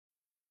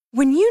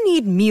When you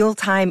need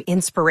mealtime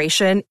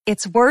inspiration,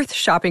 it's worth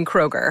shopping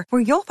Kroger,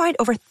 where you'll find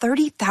over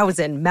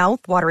 30,000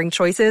 mouth-watering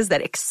choices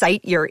that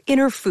excite your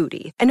inner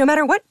foodie. And no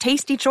matter what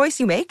tasty choice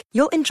you make,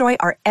 you'll enjoy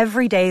our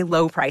everyday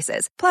low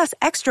prices, plus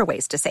extra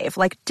ways to save,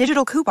 like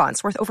digital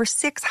coupons worth over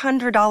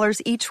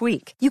 $600 each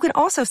week. You can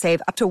also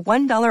save up to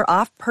 $1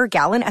 off per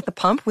gallon at the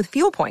pump with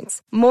fuel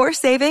points. More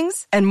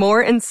savings and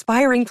more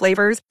inspiring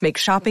flavors make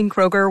shopping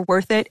Kroger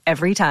worth it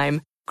every time.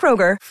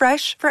 Kroger,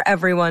 fresh for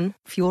everyone.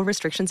 Fuel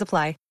restrictions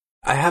apply.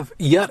 I have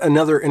yet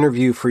another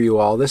interview for you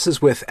all. This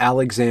is with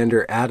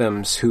Alexander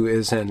Adams, who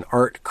is an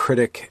art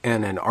critic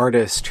and an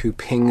artist who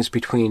pings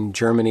between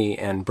Germany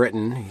and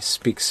Britain. He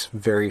speaks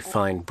very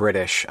fine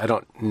British. I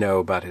don't know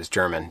about his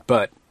German,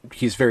 but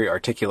he's very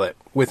articulate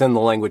within the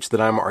language that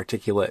I'm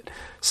articulate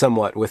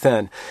somewhat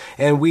within.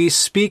 And we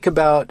speak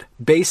about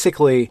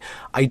basically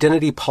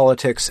identity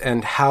politics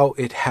and how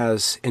it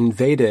has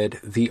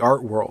invaded the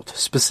art world,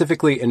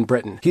 specifically in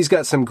Britain. He's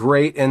got some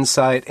great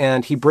insight,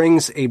 and he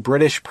brings a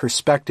British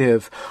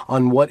perspective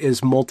on what is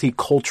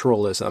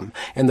multiculturalism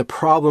and the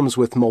problems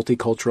with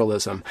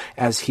multiculturalism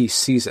as he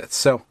sees it.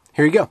 So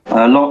here you go.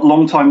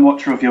 Long-time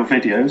watcher of your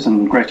videos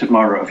and great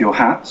admirer of your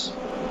hats.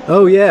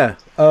 Oh, yeah.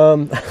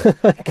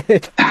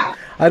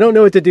 I don't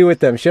know what to do with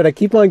them. Should I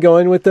keep on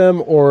going with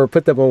them or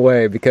put them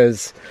away?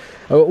 Because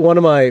one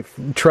of my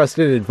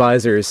trusted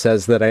advisors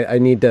says that I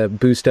need to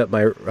boost up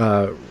my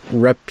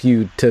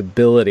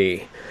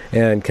reputability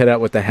and cut out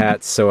with the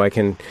hats so I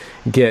can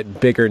get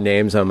bigger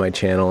names on my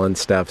channel and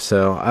stuff.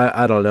 So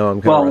I don't know.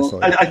 I'm kind of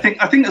wrestling. I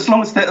think as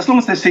long as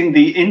they're seeing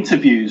the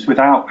interviews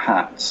without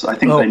hats, I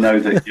think they know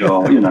that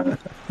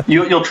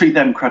you'll treat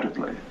them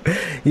credibly.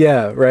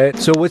 Yeah, right.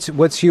 So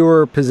what's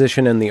your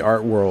position in the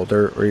art world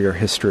or your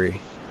history?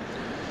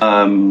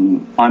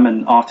 I'm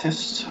an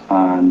artist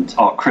and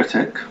art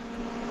critic,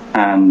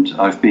 and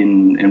I've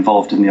been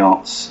involved in the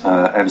arts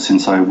ever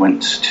since I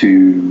went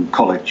to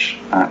college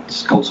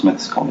at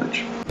Goldsmiths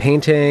College.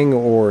 Painting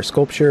or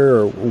sculpture,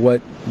 or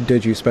what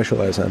did you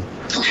specialize in?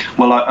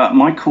 Well,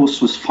 my course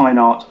was fine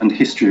art and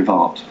history of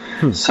art.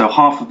 So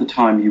half of the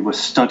time you were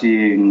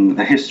studying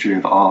the history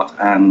of art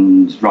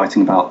and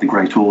writing about the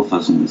great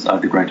authors and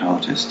the great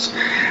artists.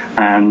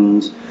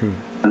 And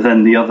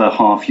then the other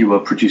half you were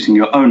producing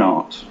your own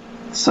art.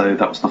 So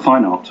that was the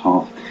fine art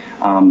half.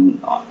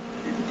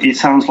 It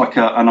sounds like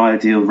an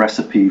ideal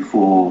recipe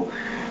for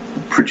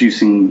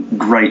producing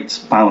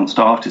great, balanced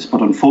artists,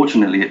 but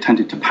unfortunately it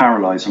tended to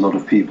paralyze a lot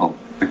of people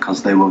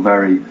because they were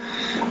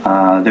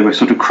they were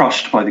sort of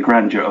crushed by the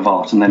grandeur of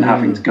art and then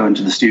having to go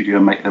into the studio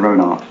and make their own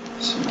art.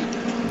 So.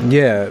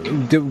 Yeah.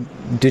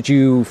 Did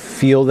you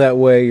feel that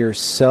way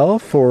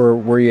yourself, or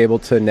were you able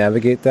to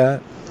navigate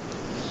that?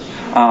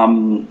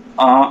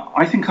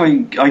 I think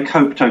I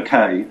coped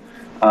okay.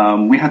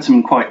 We had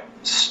some quite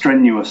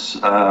strenuous,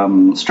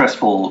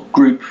 stressful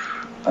group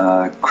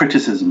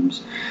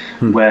criticisms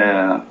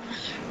where,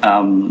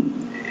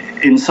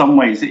 in some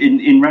ways,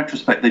 in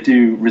retrospect, they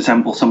do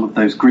resemble some of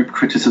those group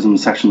criticism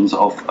sessions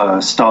of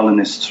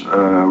Stalinist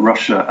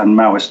Russia and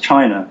Maoist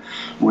China,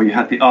 where you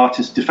had the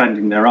artists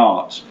defending their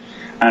art.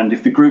 And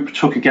if the group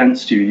took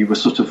against you, you were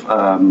sort of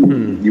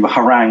you were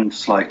harangued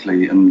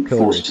slightly and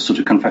forced to sort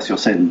of confess your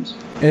sins.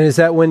 And is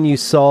that when you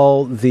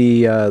saw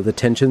the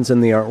tensions in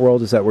the art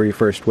world? Is that where you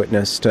first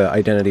witnessed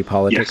identity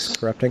politics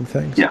corrupting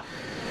things? Yeah,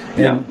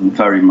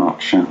 very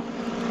much. Yeah.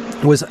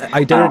 Was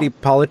identity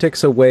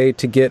politics a way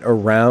to get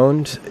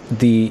around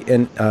the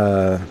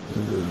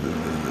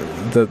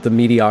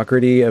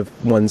mediocrity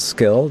of one's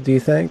skill? Do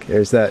you think, or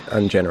is that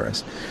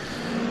ungenerous?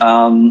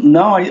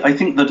 No, I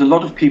think that a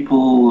lot of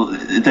people,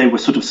 they were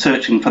sort of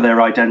searching for their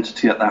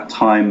identity at that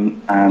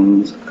time,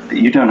 and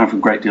you don't have a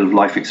great deal of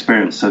life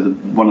experience, so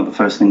one of the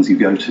first things you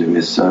go to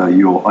is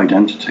your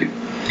identity.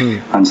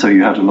 And so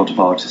you had a lot of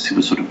artists who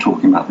were sort of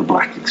talking about the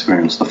black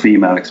experience, the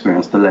female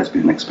experience, the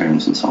lesbian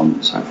experience, and so on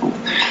and so forth.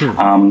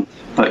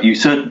 But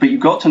you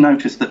got to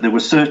notice that there were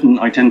certain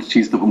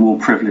identities that were more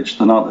privileged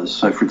than others.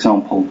 So, for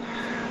example,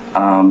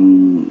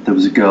 there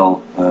was a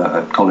girl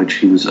at college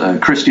who was a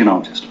Christian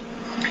artist.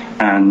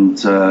 And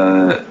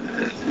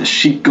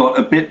she got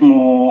a bit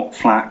more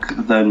flack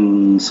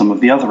than some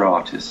of the other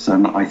artists.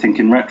 And I think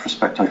in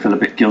retrospect, I feel a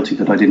bit guilty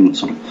that I didn't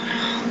sort of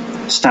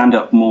stand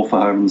up more for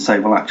her and say,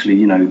 well,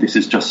 actually, this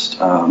is just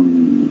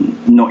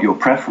not your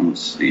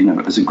preference,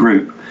 as a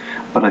group.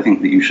 But I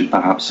think that you should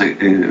perhaps,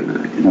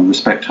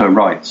 respect her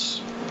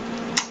rights.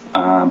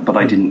 But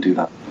I didn't do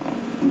that.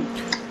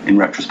 In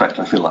retrospect,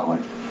 I feel that way.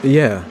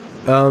 Yeah.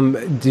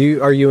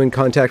 Are you in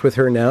contact with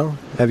her now?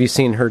 Have you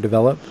seen her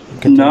develop?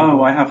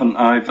 No, I haven't.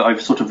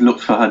 I've sort of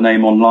looked for her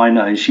name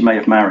online. She may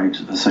have married,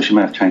 so she may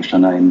have changed her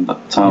name.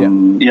 But I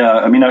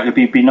mean, it'd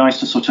be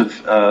nice to sort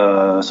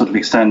of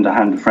extend a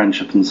hand of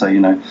friendship and say,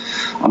 I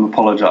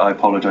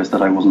apologize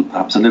that I wasn't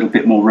perhaps a little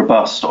bit more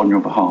robust on your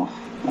behalf.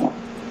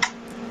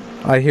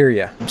 I hear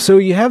you. So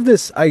you have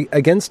this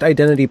against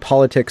identity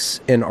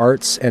politics in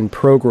arts and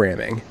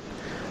programming.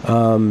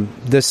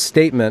 This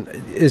statement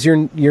is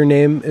your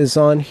name is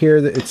on here.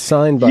 That it's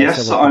signed by.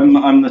 Yes,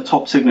 I'm the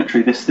top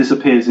signatory. This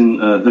appears in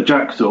the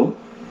Jackdaw.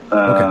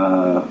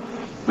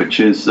 which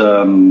is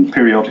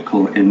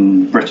periodical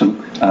in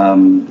Britain,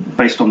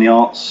 based on the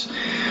arts.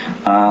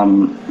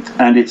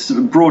 And it's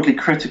broadly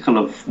critical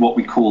of what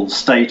we call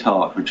state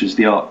art, which is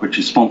the art which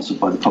is sponsored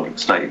by the public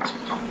state,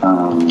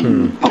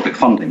 public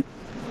funding.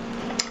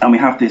 And we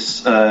have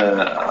this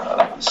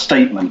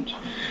statement,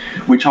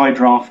 which I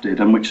drafted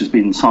and which has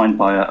been signed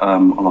by a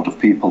lot of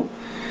people.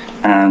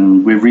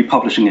 And we're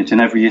republishing it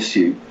in every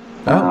issue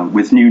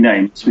with new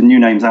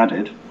names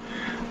added.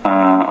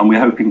 And we're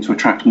hoping to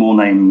attract more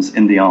names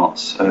in the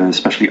arts,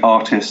 especially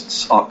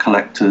artists, art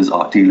collectors,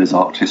 art dealers,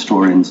 art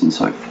historians, and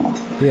so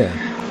forth. Yeah.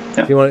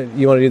 You want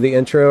to do the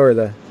intro or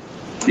the?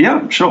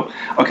 Yeah, sure.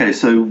 Okay,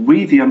 so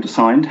we, the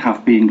undersigned,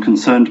 have been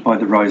concerned by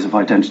the rise of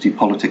identity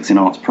politics in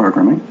arts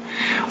programming,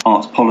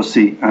 arts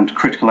policy, and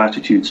critical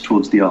attitudes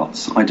towards the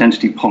arts.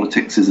 Identity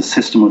politics is a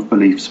system of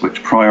beliefs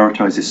which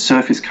prioritizes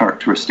surface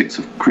characteristics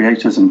of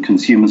creators and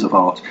consumers of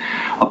art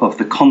above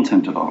the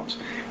content of art.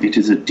 It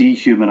is a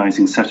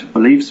dehumanizing set of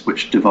beliefs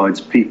which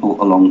divides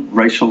people along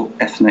racial,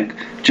 ethnic,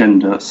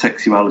 gender,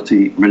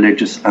 sexuality,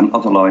 religious, and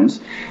other lines.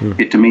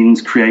 It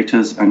demeans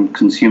creators and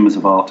consumers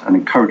of art and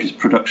encourages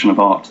production of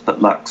art that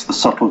lacks the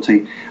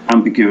subtlety,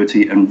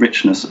 ambiguity, and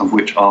richness of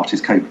which art is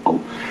capable.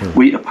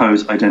 We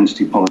oppose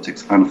identity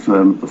politics and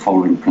affirm the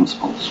following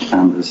principles.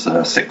 And there's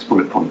 6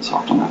 bullet points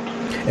after that.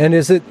 And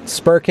is it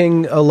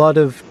sparking a lot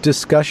of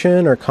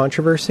discussion or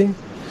controversy?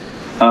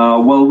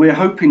 Well, we're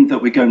hoping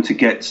that we're going to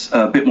get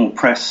a bit more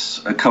press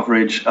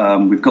coverage.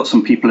 We've got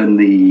some people in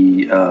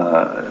the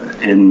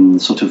in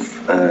sort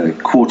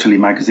of quarterly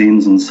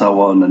magazines and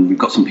so on, and we've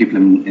got some people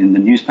in the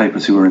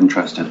newspapers who are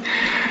interested.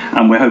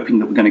 And we're hoping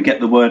that we're going to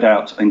get the word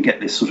out and get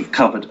this sort of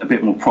covered a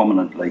bit more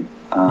prominently,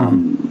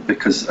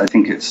 because I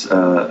think it's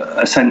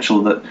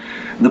essential that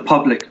the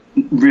public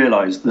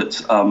realise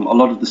that a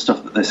lot of the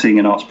stuff that they're seeing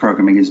in arts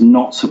programming is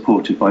not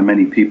supported by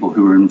many people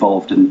who are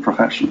involved in the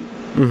profession.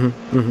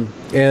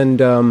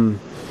 And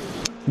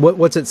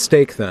what's at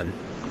stake then?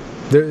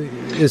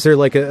 Is there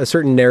like a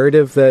certain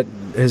narrative that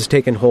has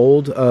taken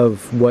hold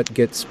of what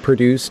gets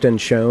produced and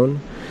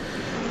shown?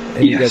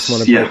 And you guys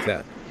want to break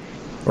that?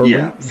 Or do you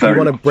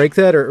want to break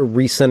that or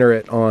recenter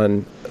it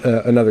on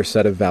another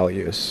set of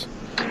values?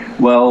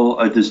 Well,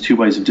 there's 2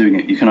 ways of doing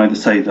it. You can either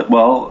say that,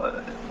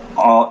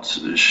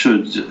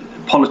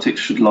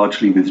 politics should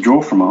largely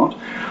withdraw from art,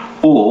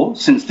 or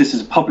since this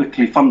is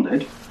publicly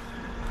funded,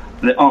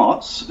 the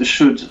arts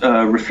should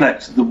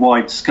reflect the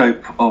wide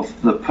scope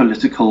of the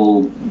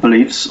political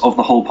beliefs of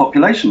the whole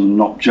population,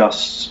 not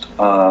just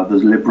the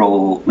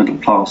liberal middle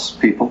class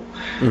people,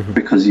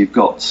 because you've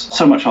got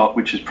so much art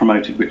which is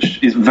promoted,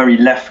 which is very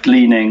left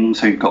leaning.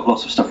 So you've got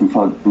lots of stuff in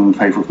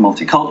favour of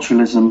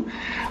multiculturalism,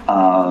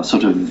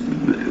 sort of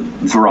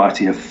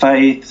variety of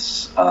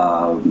faiths,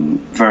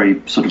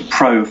 very sort of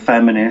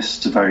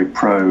pro-feminist, very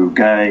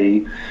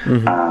pro-gay,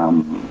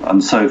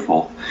 and so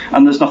forth.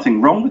 And there's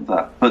nothing wrong with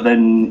that. But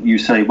then you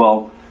say,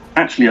 well,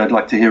 actually, I'd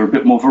like to hear a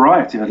bit more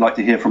variety. I'd like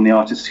to hear from the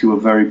artists who are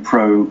very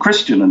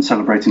pro-Christian and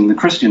celebrating the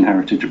Christian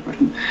heritage of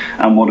Britain.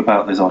 And what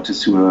about those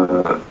artists who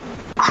are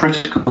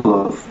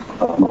critical of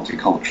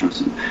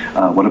multiculturalism?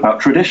 What about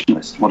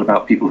traditionalists? What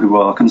about people who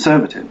are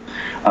conservative?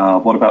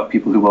 What about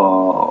people who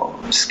are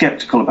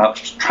sceptical about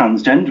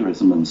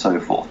transgenderism and so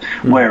forth?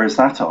 Where is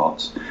that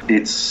art?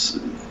 It's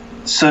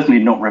certainly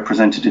not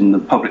represented in the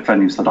public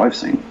venues that I've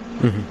seen.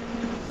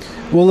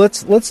 Well,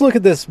 let's look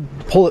at this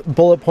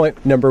bullet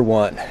point number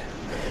 1.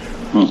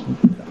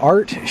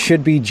 Art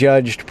should be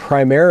judged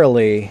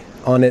primarily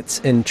on its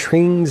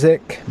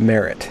intrinsic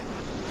merit.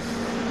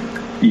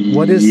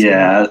 What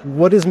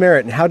is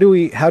merit, and how do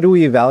we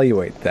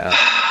evaluate that?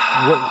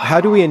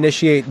 How do we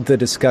initiate the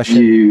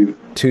discussion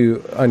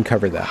to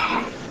uncover that?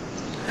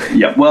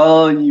 Yeah,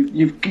 well,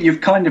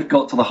 you've kind of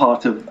got to the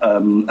heart of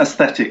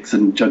aesthetics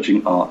and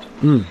judging art.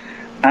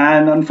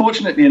 And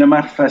unfortunately, in a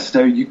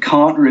manifesto, you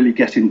can't really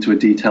get into a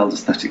detailed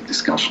aesthetic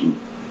discussion.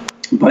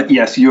 But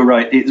yes, you're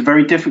right. It's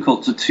very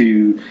difficult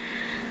to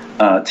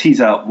tease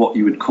out what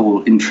you would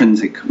call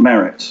intrinsic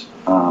merit.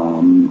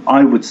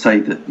 I would say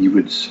that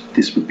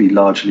this would be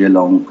largely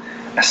along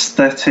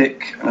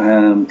aesthetic,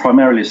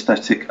 primarily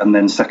aesthetic, and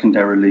then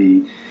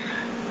secondarily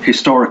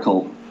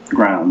historical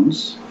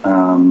grounds.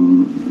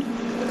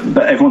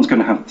 But everyone's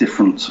going to have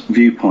different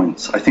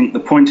viewpoints. I think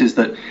the point is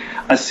that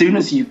as soon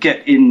as you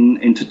get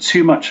into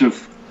too much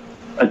of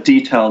a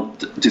detailed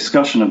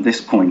discussion of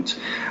this point,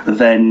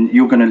 then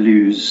you're going to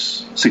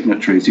lose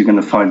signatories. You're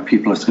going to find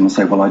people are going to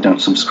say, well, I don't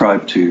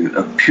subscribe to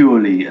a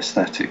purely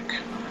aesthetic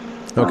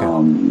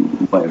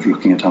way of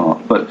looking at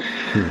art. But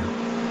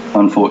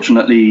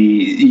unfortunately,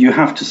 you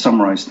have to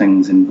summarize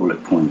things in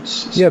bullet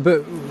points. Yeah,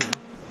 but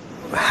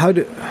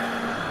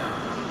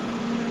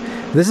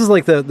this is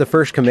like the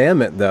first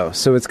commandment, though.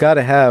 So it's got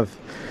to have,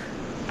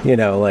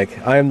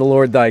 like, I am the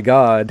Lord thy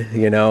God,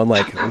 and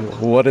like,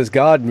 what does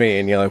God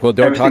mean? You're like, well,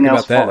 don't Everything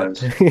talk about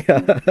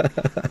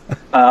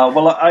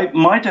that.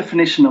 My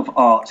definition of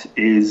art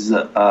is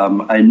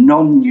a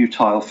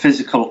non-utile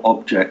physical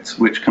object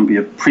which can be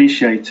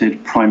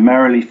appreciated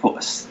primarily for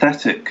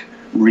aesthetic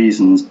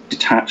reasons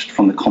detached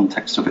from the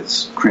context of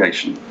its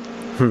creation.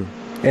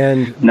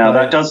 And now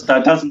that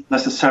doesn't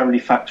necessarily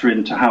factor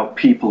into how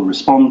people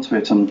respond to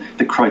it and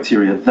the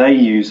criteria they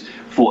use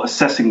for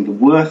assessing the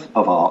worth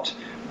of art,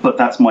 but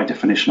that's my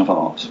definition of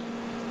art.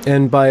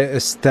 And by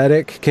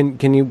aesthetic,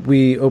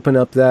 we open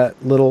up that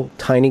little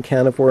tiny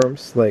can of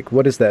worms? Like,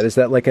 what is that? Is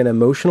that like an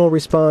emotional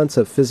response,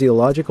 a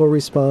physiological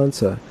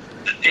response?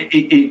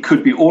 It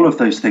could be all of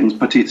those things,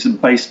 but it's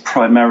based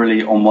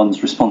primarily on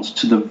one's response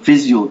to the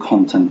visual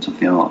content of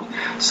the art.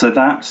 So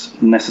that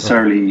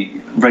necessarily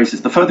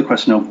raises the further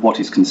question of what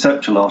is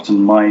conceptual art,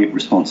 and my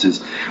response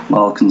is,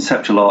 well,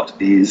 conceptual art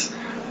is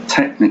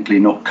technically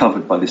not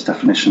covered by this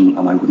definition,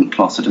 and I wouldn't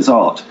class it as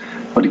art.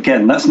 But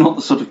again, that's not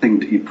the sort of thing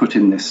that you put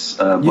in this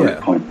bullet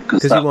point.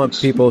 Because you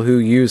want people who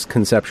use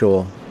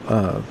conceptual...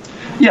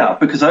 Yeah,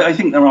 because I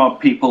think there are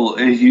people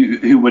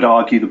who would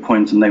argue the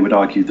point, and they would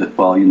argue that,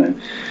 well,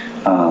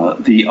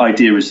 the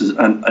idea is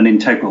an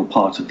integral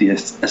part of the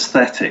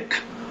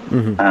aesthetic,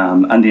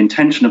 and the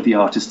intention of the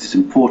artist is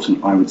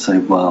important. I would say,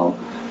 well,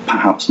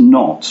 perhaps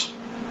not.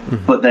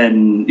 But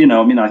then,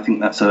 I think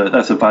that's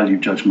a value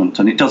judgment,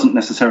 and it doesn't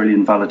necessarily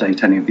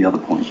invalidate any of the other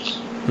points.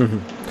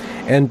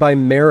 And by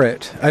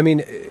merit, I mean,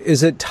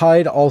 is it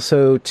tied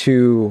also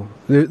to?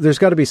 There's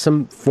got to be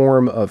some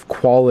form of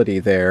quality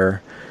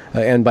there.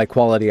 And by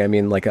quality, I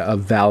mean like a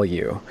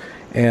value.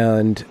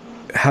 And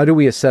how do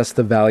we assess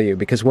the value?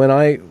 Because when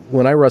I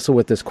wrestle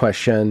with this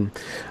question,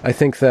 I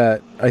think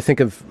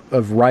of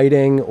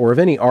writing or of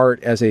any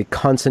art as a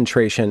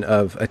concentration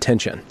of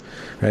attention,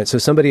 right? So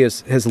somebody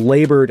has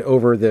labored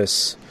over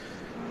this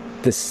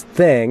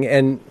thing,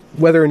 and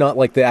whether or not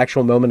like the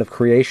actual moment of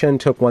creation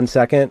took 1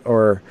 second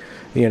or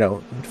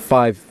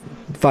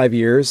 5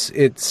 years,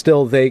 it's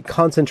still they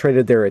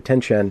concentrated their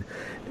attention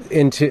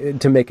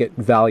to make it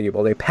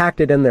valuable. They packed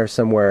it in there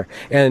somewhere,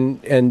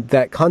 and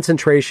that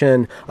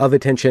concentration of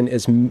attention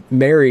is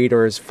married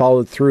or is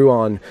followed through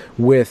on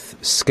with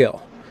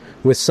skill,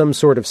 with some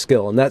sort of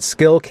skill. And that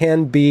skill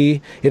can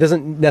be, it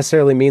doesn't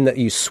necessarily mean that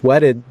you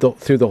sweated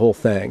through the whole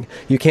thing.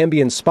 You can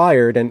be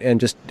inspired and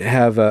just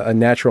have a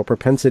natural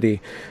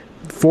propensity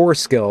for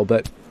skill,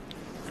 but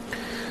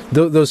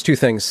those two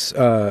things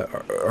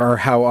are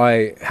how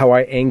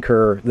I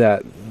anchor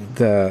that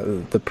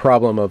the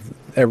problem of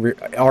every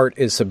art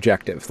is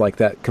subjective, like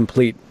that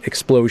complete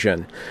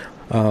explosion.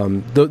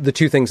 The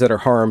two things that are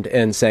harmed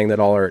in saying that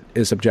all art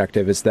is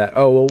subjective is that,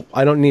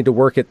 I don't need to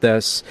work at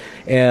this,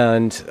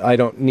 and I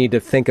don't need to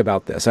think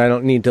about this. I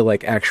don't need to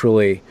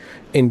actually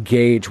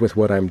engage with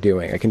what I'm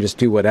doing. I can just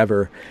do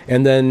whatever.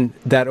 And then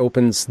that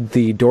opens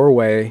the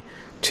doorway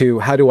to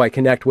how do I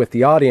connect with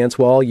the audience?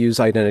 Well, I'll use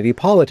identity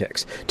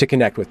politics to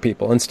connect with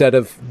people. Instead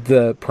of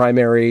the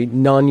primary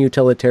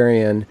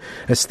non-utilitarian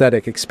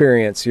aesthetic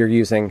experience, you're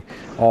using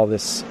all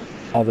this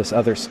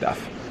other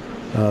stuff.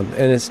 And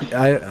it's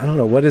I don't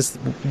know what's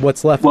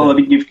left. Well, I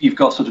mean, you've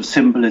got sort of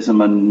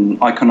symbolism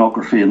and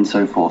iconography and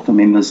so forth. I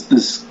mean,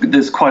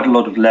 there's quite a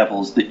lot of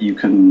levels that you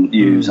can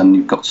use, and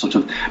you've got sort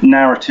of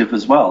narrative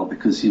as well,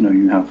 because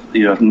you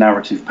have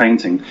narrative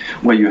painting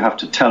where you have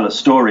to tell a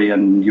story,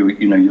 and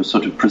you're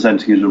sort of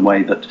presenting it in a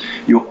way that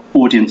your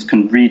audience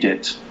can read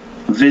it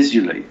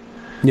visually.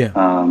 Yeah.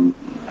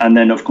 And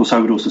then, of course, I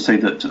would also say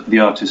that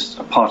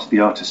a part of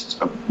the artist's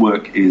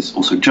work is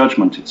also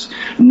judgment. It's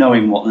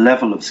knowing what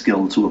level of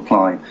skill to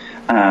apply,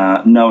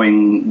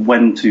 knowing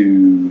when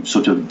to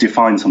sort of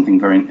define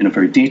something in a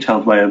very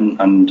detailed way,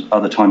 and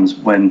other times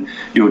when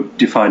you're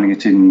defining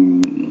it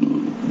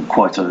in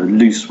quite a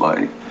loose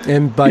way.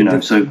 And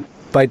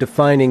by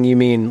defining, you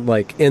mean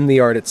like in the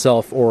art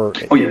itself, or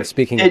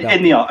speaking about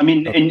in the art? I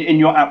mean, in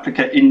your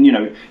application,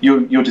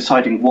 you're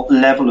deciding what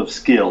level of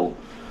skill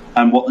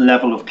and what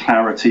level of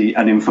clarity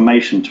and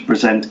information to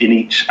present in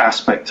each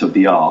aspect of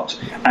the art.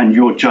 And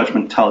your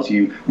judgment tells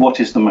you what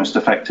is the most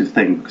effective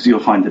thing. Because you'll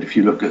find that if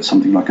you look at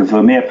something like a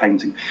Vermeer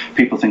painting,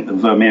 people think that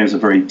Vermeer is a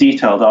very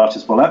detailed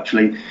artist. Well,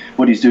 actually,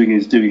 what he's doing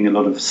is doing a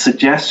lot of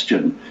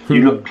suggestion.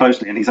 You look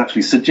closely and he's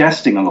actually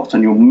suggesting a lot,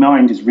 and your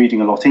mind is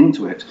reading a lot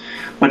into it.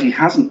 But he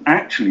hasn't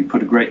actually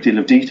put a great deal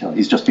of detail.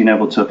 He's just been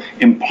able to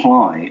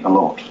imply a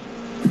lot.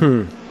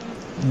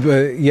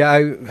 But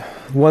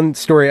one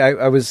story,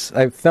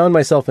 I found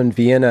myself in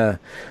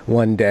Vienna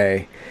one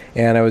day,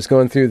 and I was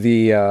going through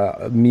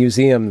the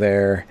museum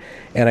there,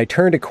 and I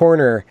turned a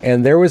corner,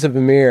 and there was a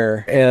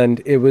Vermeer,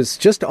 and it was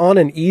just on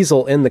an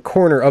easel in the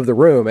corner of the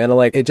room, and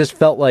it just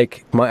felt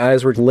like my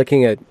eyes were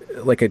looking at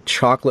like a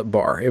chocolate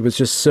bar. It was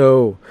just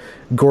so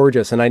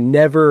gorgeous, and I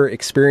never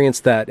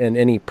experienced that in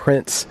any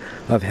prints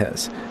of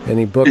his,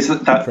 any books.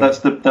 That's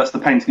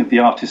the painting of the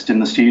artist in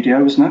the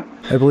studio, isn't it?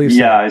 I believe so.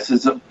 Yeah,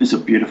 it's a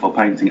beautiful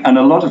painting, and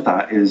a lot of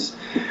that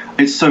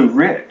it's so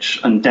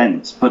rich and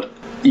dense, but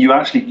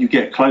you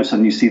get close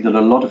and you see that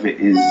a lot of it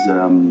is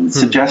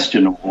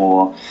suggestion,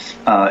 or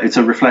it's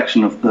a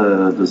reflection of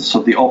the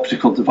sort of the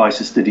optical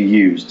devices that he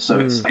used. So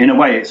it's, in a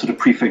way, it sort of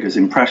prefigures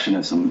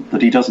impressionism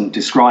that he doesn't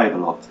describe a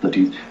lot.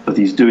 That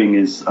he's doing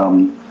is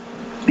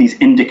he's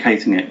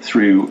indicating it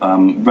through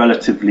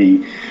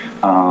relatively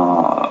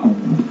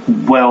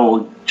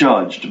well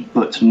judged,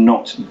 but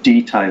not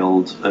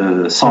detailed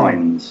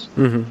signs.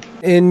 Mm-hmm.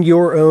 In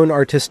your own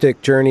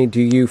artistic journey,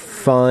 do you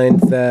find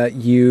that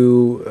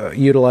you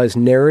utilize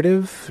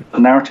narrative? The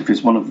narrative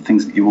is one of the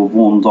things that you were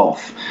warned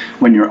off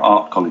when you're at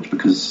art college,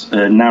 because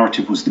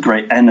narrative was the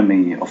great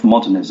enemy of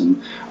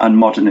modernism, and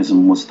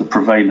modernism was the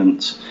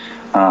prevalent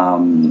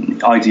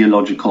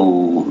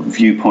ideological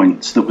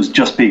viewpoint that was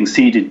just being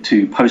ceded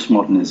to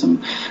postmodernism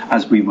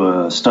as we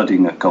were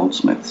studying at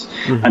Goldsmiths.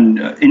 Mm-hmm. And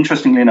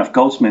interestingly enough,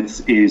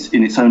 Goldsmiths is,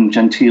 in its own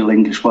genteel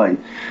English way,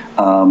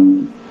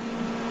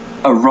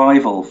 a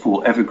rival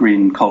for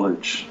Evergreen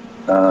College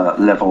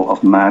level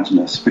of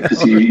madness,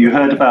 because you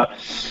heard about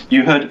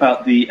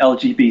the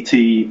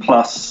LGBT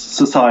plus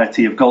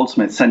Society of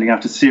Goldsmiths sending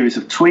out a series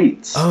of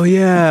tweets. Oh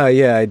yeah,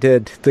 I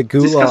did. The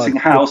gulag. Discussing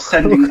how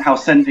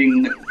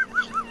sending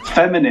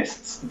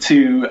feminists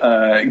to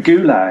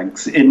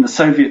gulags in the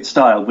Soviet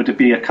style would it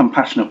be a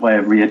compassionate way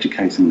of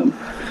re-educating them.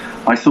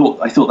 I thought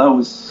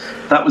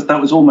that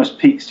was almost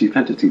peak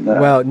stupidity there.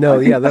 Well, no,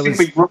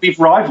 we've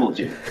rivaled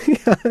you.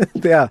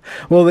 Yeah.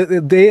 Well,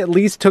 they at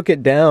least took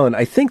it down.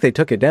 I think they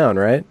took it down,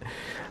 right?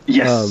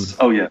 Yes.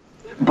 Oh, yeah.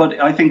 But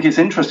I think it's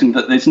interesting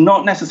that it's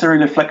not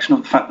necessarily a reflection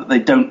of the fact that they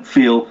don't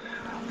feel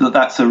that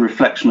that's a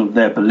reflection of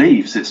their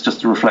beliefs. It's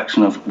just a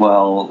reflection of,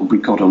 well, we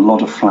got a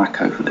lot of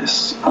flack over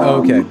this.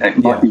 It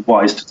might be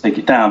wise to take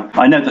it down.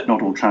 I know that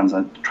not all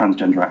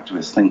transgender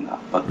activists think that,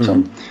 but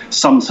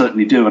some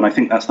certainly do, and I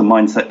think that's the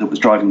mindset that was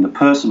driving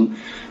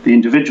the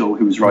individual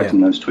who was writing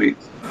those tweets.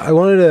 I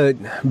wanted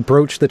to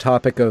broach the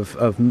topic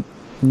of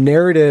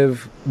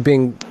narrative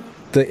being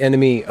the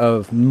enemy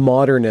of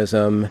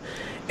modernism,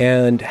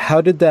 and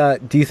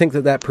do you think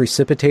that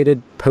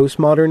precipitated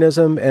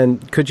postmodernism,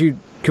 and could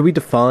we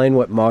define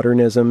what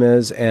modernism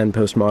is and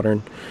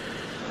postmodern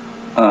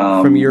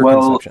from your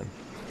conception?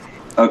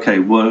 Okay,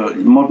 well,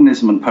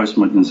 modernism and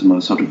postmodernism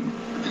are sort of...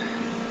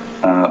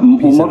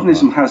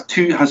 modernism has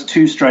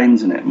two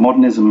strains in it.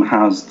 Modernism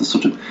has the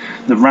sort of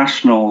the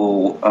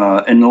rational,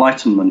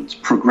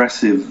 Enlightenment,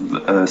 progressive,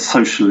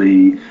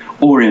 socially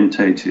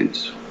orientated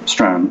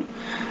strand.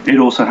 It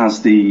also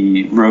has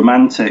the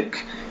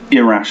romantic,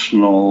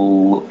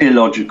 irrational,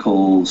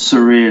 illogical,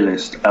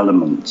 surrealist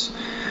element.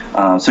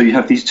 So you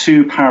have these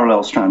two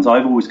parallel strands.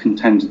 I've always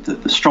contended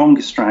that the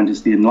strongest strand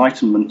is the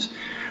Enlightenment,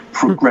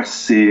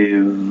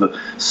 progressive,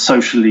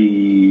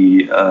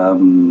 socially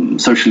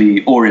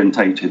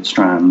orientated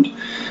strand,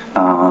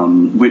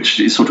 which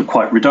is sort of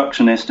quite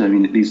reductionist. I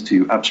mean, these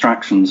two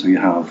abstractions. So you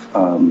have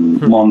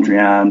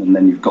Mondrian, and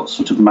then you've got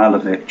sort of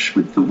Malevich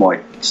with the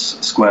white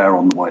square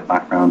on the white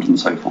background and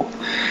so forth.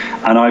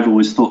 And I've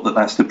always thought that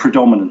that's the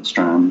predominant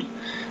strand.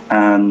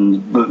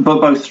 But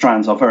both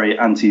strands are very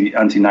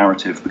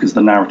anti-narrative, because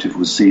the narrative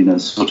was seen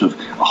as sort of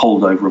a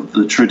holdover of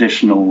the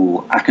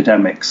traditional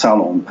academic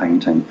salon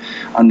painting,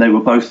 and they were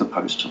both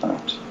opposed to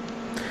that.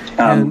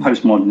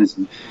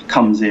 Postmodernism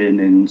comes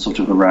in sort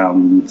of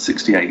around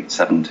 68,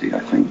 70, I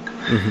think.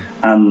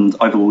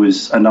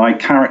 Mm-hmm. And I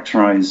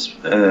characterize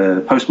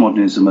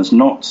postmodernism as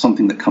not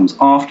something that comes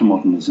after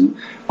modernism,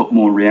 but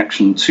more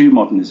reaction to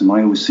modernism.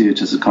 I always see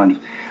it as a kind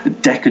of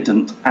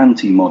decadent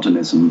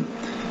anti-modernism.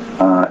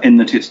 In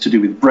that it's to do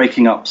with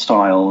breaking up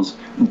styles,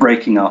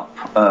 breaking up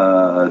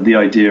the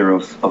idea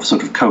of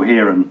sort of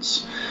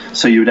coherence.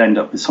 So you would end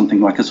up with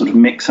something like a sort of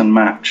mix and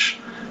match,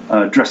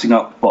 dressing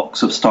up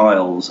box of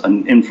styles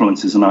and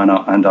influences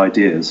and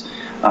ideas,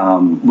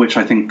 which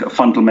I think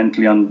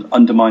fundamentally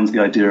undermines the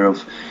idea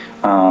of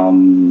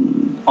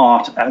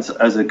art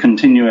as a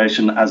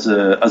continuation, as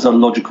a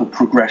logical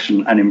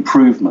progression and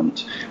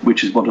improvement,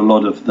 which is what a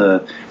lot of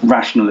the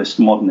rationalist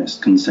modernists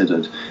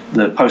considered.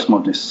 The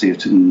postmodernists see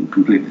it in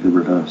completely the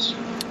reverse.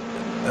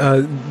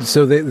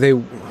 So they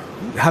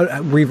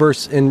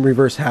reverse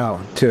how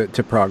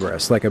to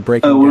progress, like a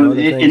breaking down of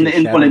things,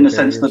 in the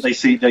sense that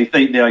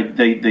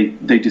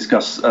they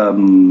discuss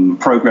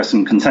progress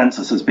and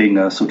consensus as being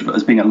a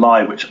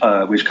lie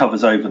which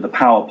covers over the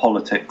power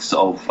politics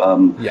of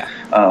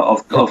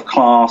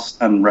class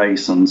and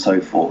race and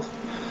so forth.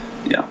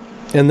 Yeah.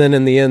 And then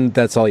in the end,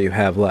 that's all you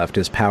have left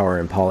is power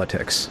and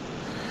politics.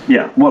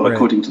 Yeah, well, right.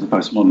 According to the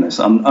postmodernists.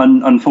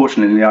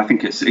 Unfortunately, I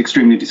think it's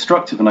extremely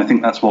destructive, and I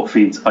think that's what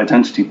feeds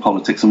identity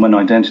politics. And when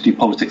identity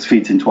politics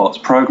feeds into arts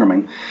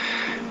programming,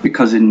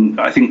 because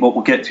I think what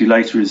we'll get to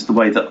later is the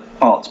way that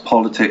arts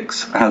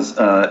politics has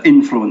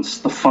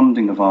influenced the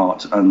funding of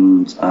art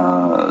and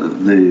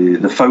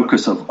the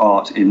focus of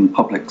art in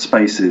public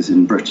spaces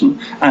in Britain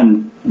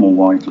and more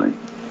widely.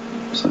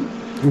 So,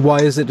 why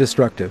is it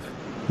destructive?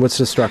 What's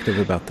destructive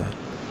about that?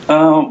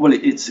 Well,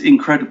 it's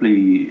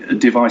incredibly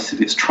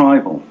divisive. It's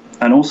tribal.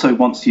 And also,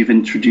 once you've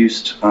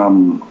introduced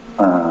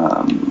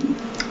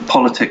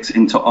politics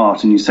into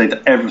art and you say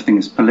that everything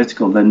is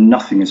political, then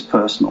nothing is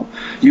personal.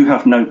 You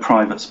have no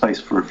private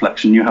space for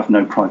reflection. You have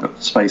no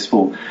private space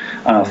for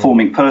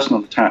forming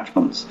personal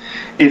attachments.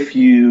 If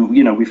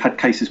we've had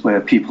cases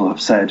where people have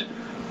said,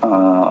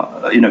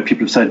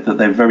 that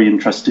they're very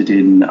interested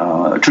in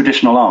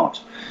traditional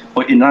art,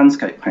 or in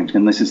landscape painting,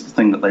 and this is the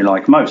thing that they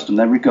like most, and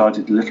they're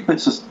regarded a little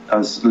bit as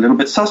a little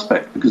bit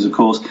suspect, because of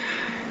course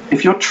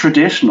if you're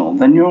traditional,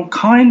 then you're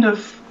kind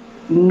of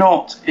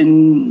not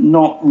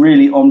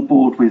really on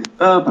board with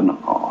urban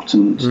art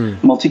and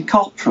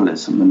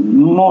multiculturalism and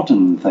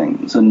modern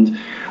things and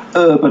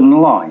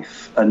urban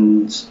life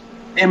and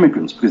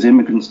immigrants, because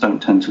immigrants don't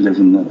tend to live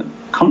in the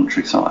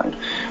countryside,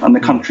 and the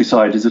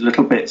countryside is a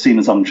little bit seen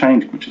as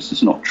unchanging, which is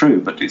just not true,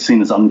 but it's seen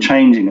as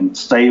unchanging and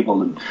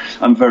stable and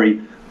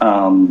very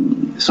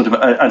sort of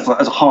as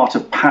a heart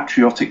of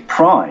patriotic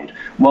pride.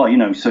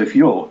 Well, so if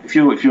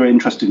you're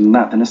interested in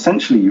that, then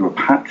essentially you're a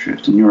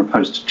patriot, and you're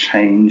opposed to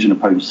change and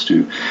opposed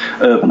to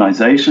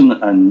urbanization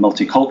and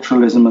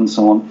multiculturalism and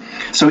so on.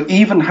 So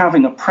even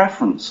having a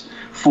preference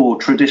for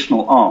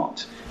traditional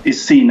art is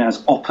seen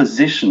as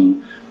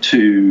opposition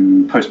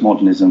to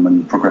postmodernism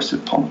and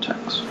progressive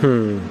politics.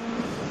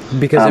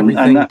 Because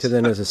everything to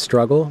them is a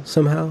struggle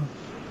somehow,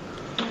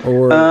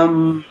 or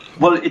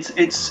well,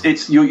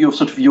 it's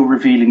you're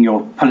revealing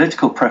your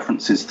political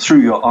preferences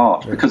through your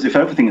art. Because if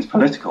everything is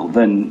political,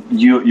 then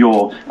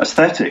your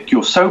aesthetic,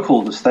 your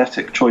so-called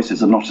aesthetic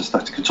choices are not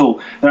aesthetic at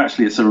all. They're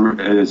actually it's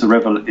a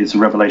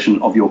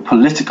revelation of your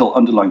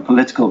underlying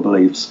political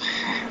beliefs,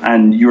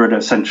 and you're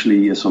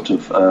essentially a sort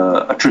of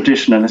a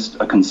traditionalist,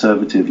 a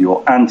conservative.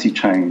 You're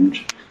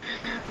anti-change.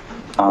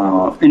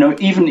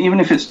 Even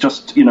if it's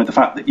just the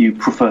fact that you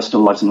prefer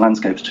still lifes and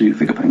landscapes to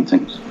figure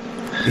paintings.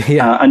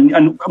 Yeah, and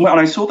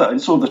I saw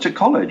that at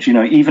college.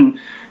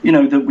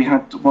 That we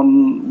had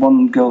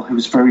one girl who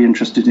was very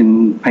interested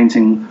in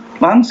painting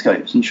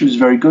landscapes, and she was a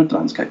very good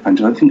landscape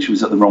painter. I think she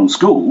was at the wrong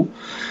school,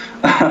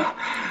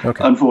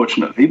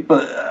 unfortunately.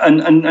 But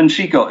and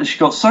she got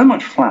so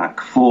much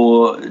flack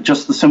for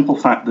just the simple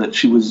fact that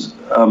she was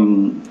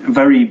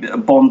very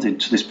bonded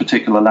to this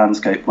particular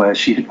landscape where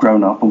she had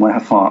grown up and where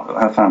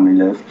her family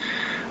lived.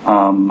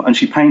 And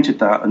she painted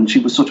that, and she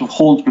was sort of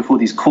hauled before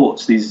these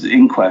courts, these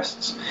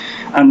inquests,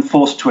 and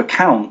forced to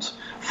account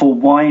for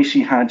why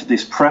she had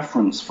this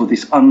preference for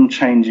this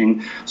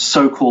unchanging,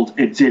 so-called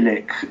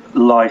idyllic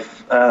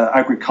life,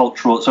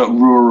 agricultural, so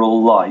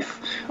rural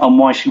life, and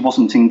why she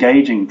wasn't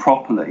engaging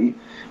properly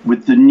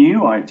with the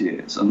new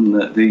ideas and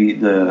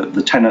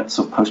the tenets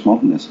of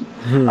postmodernism.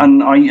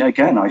 And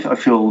I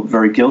feel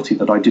very guilty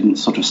that I didn't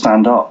sort of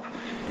stand up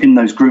in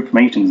those group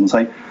meetings and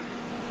say,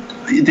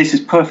 this is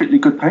perfectly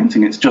good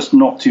painting. It's just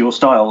not to your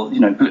style.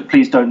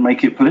 Please don't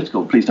make it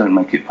political. Please don't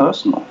make it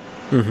personal.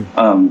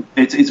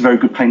 It's a very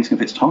good painting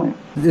of its time.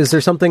 Is there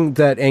something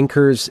that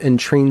anchors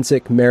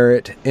intrinsic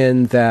merit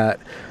in that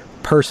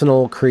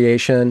personal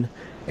creation?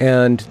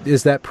 And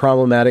is that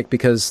problematic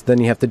because then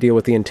you have to deal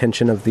with the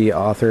intention of the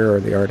author or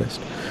the artist?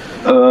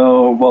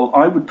 Well,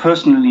 I would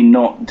personally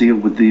not deal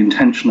with the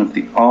intention of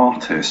the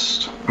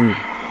artist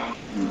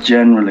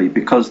generally,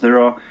 because there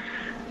are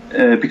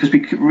because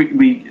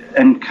we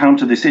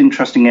encounter this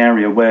interesting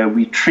area where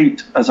we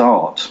treat as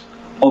art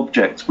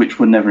objects which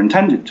were never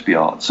intended to be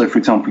art. So, for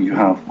example, you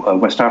have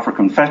West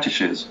African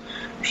fetishes,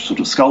 which are sort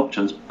of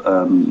sculptures,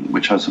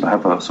 which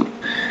have a sort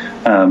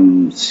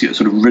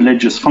of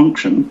religious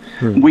function.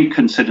 We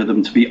consider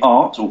them to be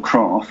art or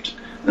craft.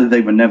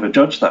 They were never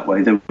judged that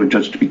way. They were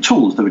judged to be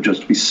tools. They were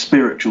judged to be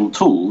spiritual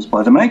tools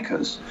by the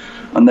makers.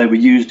 And they were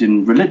used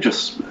in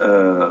religious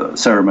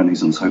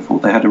ceremonies and so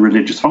forth. They had a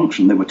religious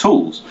function. They were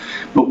tools.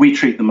 But we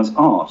treat them as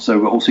art.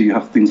 So also you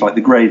have things like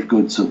the grave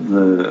goods of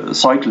the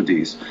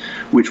Cyclades,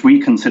 which we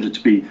consider to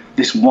be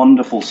this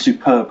wonderful,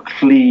 superb,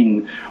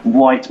 clean,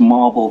 white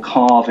marble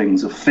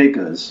carvings of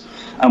figures.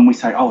 And we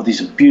say, oh,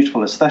 these are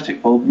beautiful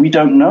aesthetic. Well, we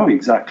don't know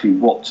exactly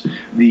what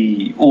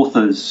the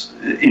authors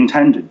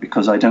intended,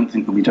 because I don't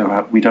think that we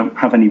don't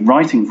have any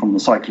writing from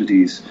the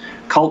Cyclades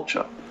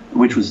culture,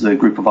 which was the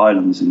group of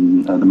islands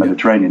in the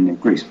Mediterranean near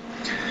Greece.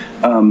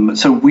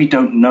 So we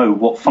don't know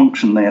what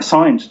function they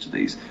assigned to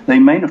these. They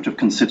may not have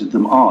considered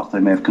them art. They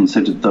may have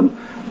considered them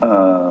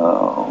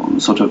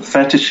sort of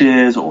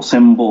fetishes or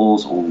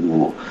symbols,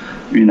 or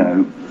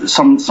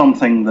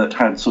something that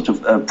had sort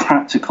of a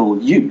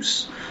practical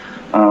use.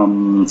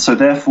 So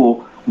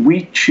therefore,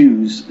 we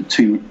choose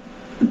to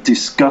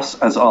discuss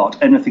as art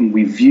anything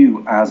we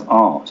view as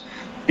art.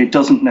 It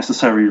doesn't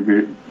necessarily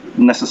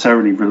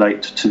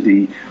relate to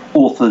the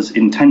author's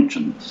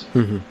intentions.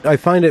 I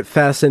find it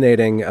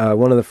fascinating.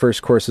 One of the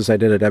first courses I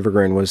did at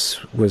Evergreen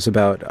was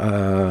about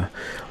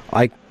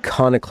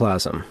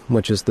iconoclasm,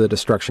 which is the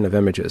destruction of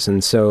images.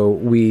 And so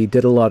we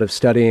did a lot of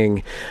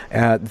studying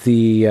at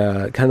the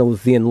kind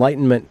of the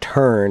Enlightenment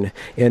turn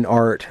in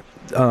art,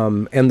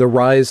 and the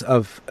rise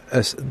of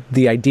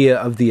the idea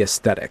of the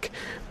aesthetic.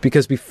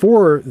 Because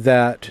before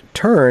that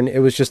turn, it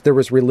was just there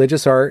was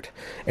religious art,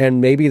 and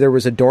maybe there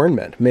was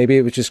adornment. Maybe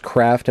it was just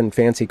craft and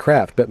fancy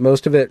craft, but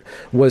most of it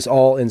was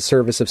all in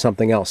service of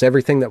something else.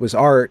 Everything that was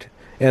art,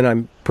 and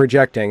I'm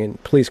projecting,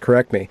 and please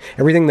correct me,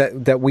 everything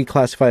that we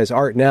classify as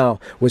art now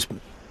was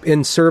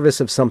in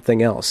service of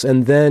something else.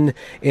 And then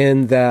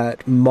in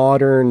that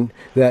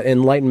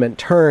Enlightenment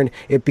turn,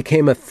 it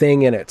became a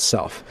thing in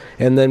itself.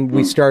 And then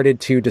we started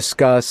to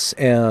discuss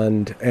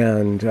and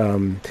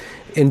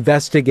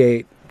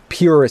investigate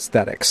pure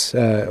aesthetics,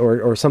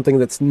 or something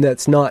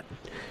that's not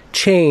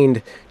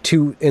chained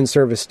in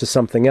service to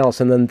something else.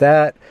 And then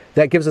that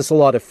gives us a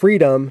lot of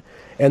freedom.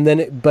 And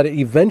then, but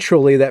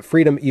eventually, that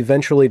freedom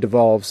eventually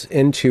devolves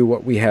into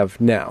what we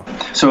have now.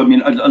 So, I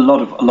mean, a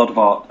lot of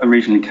art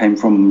originally came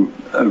from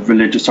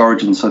religious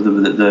origins. So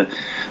the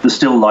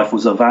still life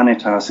was a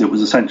vanitas. It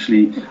was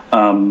essentially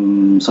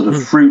sort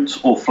of fruit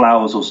or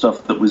flowers or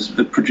stuff that was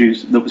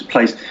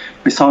placed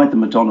beside the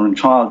Madonna and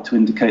Child to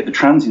indicate the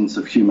transience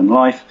of human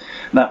life.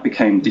 That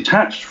became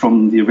detached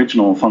from the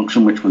original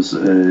function, which was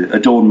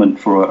adornment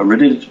for a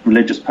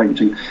religious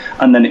painting,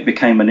 and then it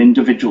became an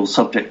individual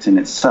subject in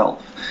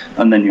itself.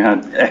 And then you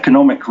had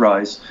economic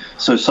rise.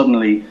 So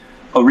suddenly,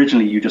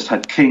 originally you just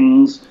had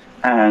kings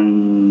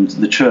and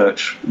the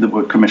church that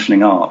were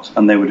commissioning art,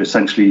 and they would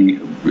essentially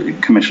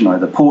commission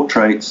either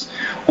portraits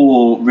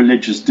or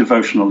religious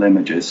devotional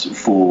images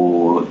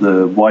for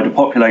the wider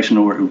population,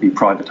 or it would be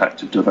private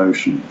act of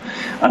devotion.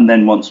 And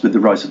then once with the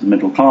rise of the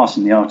middle class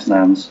and the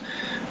artisans,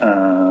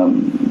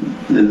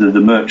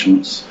 the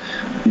merchants,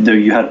 though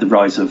you had the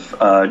rise of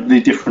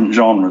the different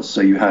genres.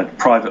 So you had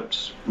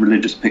private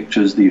religious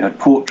pictures, you had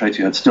portraits,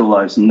 you had still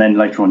lifes, and then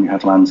later on you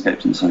had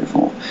landscapes and so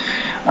forth.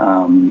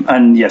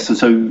 And yes,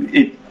 so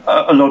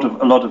a lot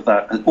of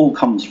that all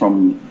comes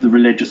from the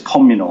religious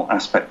communal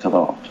aspect of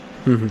art.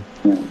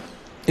 Mm-hmm. Yeah.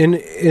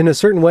 In a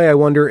certain way, I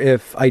wonder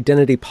if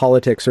identity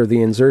politics, or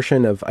the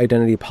insertion of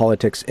identity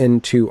politics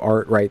into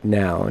art right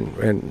now,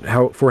 and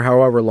how for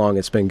however long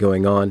it's been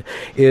going on,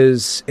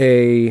 is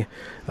an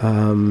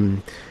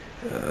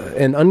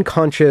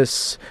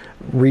unconscious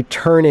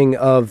returning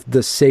of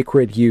the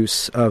sacred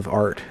use of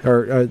art,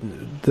 or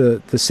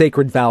the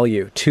sacred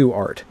value to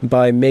art,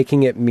 by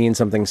making it mean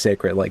something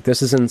sacred. Like,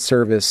 this is in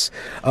service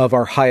of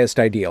our highest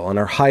ideal, and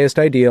our highest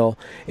ideal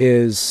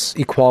is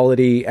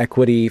equality,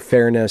 equity,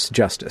 fairness,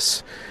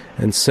 justice.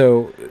 And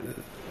so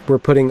we're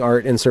putting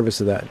art in service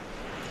of that.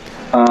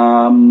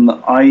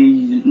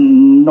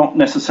 Not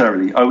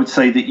necessarily. I would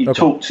say that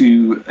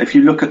if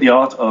you look at the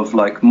art of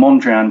like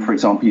Mondrian, for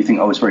example, you think,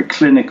 it's very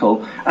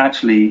clinical.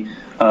 Actually,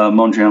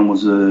 Mondrian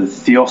was a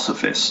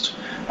theosophist.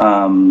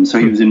 So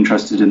he was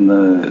interested in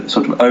the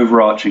sort of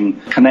overarching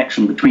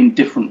connection between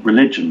different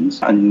religions.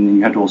 And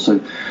you had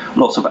also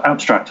lots of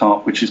abstract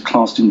art, which is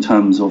classed in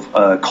terms of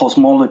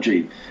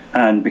cosmology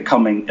and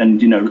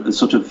a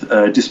sort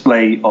of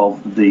display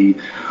of the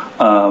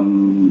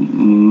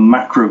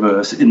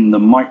macroverse in the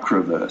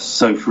microverse.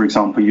 So, for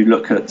example, you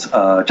look at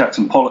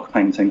Jackson Pollock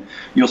painting,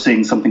 you're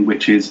seeing something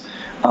which is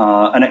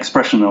an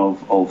expression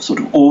of sort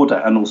of order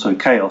and also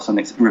chaos, and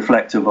it's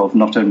reflective of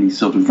not only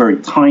sort of very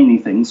tiny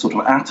things, sort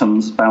of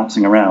atoms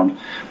bouncing around,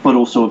 but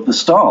also of the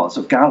stars,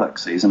 of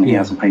galaxies. And he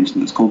has a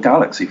painting that's called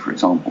Galaxy, for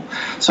example.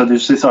 So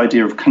there's this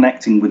idea of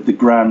connecting with the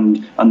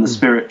grand and the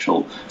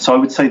spiritual. So I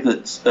would say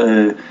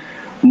that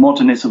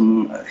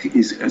modernism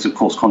is of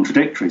course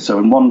contradictory. So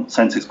in one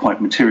sense it's quite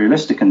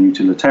materialistic and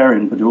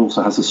utilitarian, but it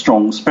also has a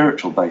strong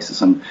spiritual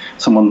basis. And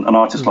an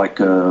artist like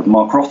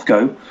Mark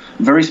Rothko,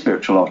 very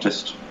spiritual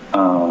artist,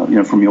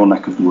 from your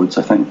neck of the woods,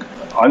 I think.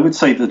 I would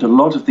say that a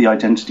lot of the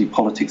identity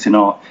politics in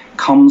art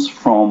comes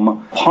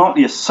from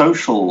partly a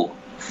social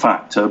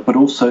factor, but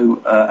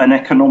also an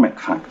economic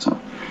factor.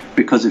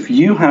 Because if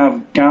you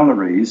have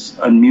galleries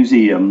and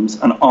museums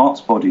and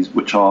arts bodies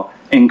which are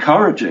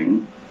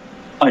encouraging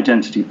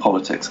identity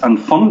politics and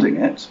funding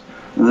it,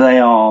 they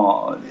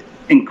are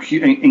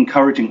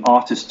encouraging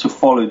artists to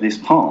follow this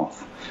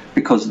path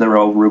because there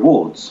are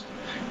rewards.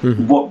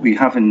 Mm-hmm. What we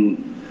have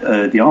in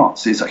the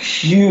arts is a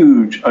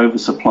huge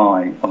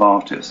oversupply of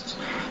artists.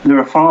 There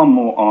are far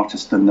more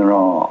artists than there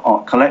are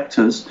art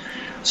collectors,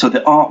 so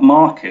the art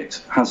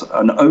market has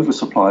an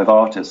oversupply of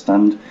artists,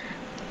 and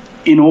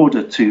in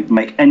order to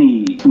make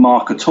any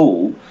mark at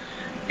all,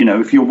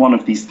 if you're one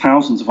of these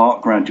thousands of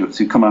art graduates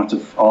who come out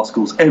of art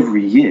schools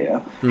every year,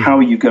 how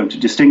are you going to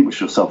distinguish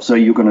yourself? So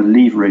you're going to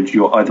leverage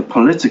your either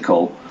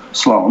political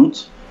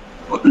slant,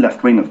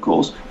 left-wing of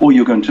course, or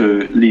you're going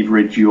to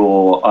leverage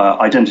your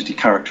identity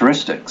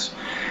characteristics.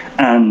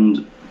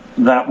 And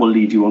that will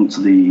lead you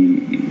onto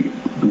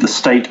the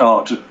state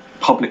art,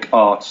 public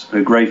art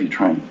gravy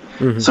train.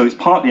 Mm-hmm. So it's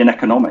partly an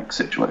economic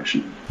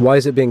situation. Why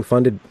is it being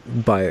funded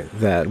by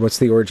that? What's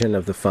the origin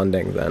of the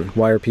funding then?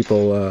 Why are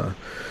people...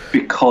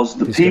 Because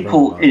the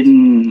people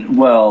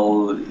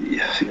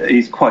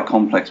it's quite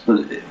complex,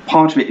 but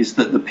part of it is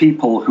that the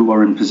people who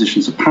are in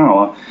positions of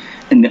power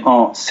in the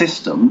art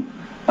system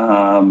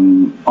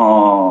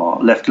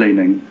are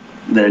left-leaning,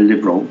 they're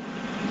liberal,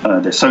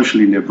 they're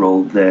socially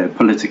liberal, they're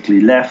politically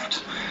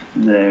left,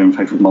 they're in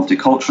favour of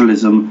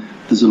multiculturalism.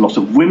 There's a lot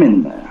of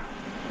women there.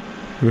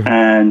 Mm-hmm.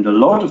 And a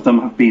lot of them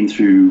have been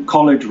through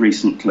college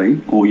recently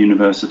or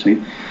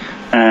university,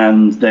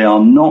 and they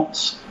are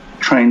not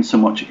trained so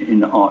much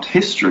in art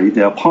history.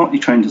 They are partly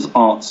trained as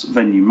arts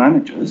venue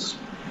managers,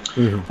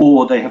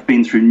 or they have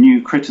been through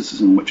new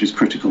criticism, which is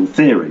critical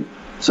theory.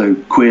 So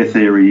queer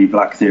theory,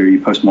 black theory,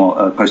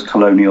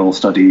 post-colonial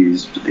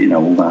studies,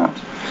 all that.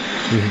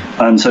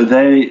 Mm-hmm. And so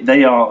they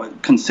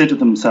consider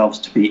themselves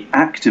to be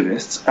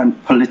activists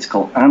and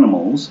political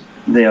animals.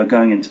 They are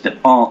going into the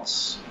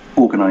arts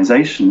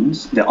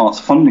organizations, the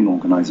arts funding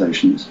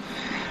organizations,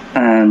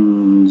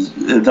 and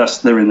thus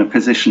they're in a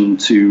position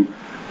to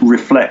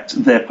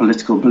reflect their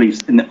political beliefs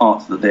in the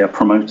art that they are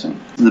promoting.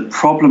 The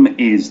problem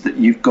is that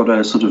you've got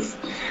a sort of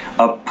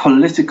a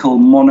political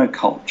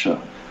monoculture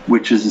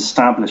which has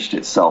established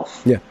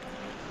itself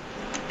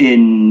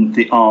in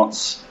the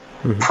arts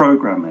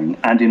programming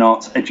and in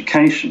arts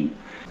education.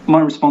 My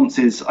response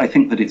is, I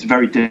think that it's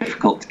very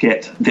difficult to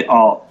get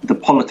the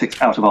politics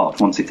out of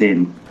art once it's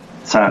in,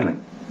 sadly.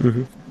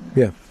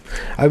 Yeah.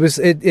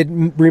 It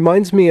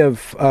reminds me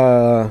of,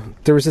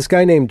 there was this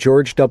guy named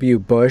George W.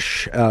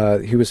 Bush.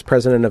 He was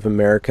president of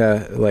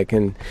America, like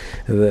in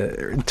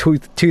the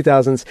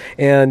 2000s.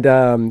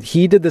 And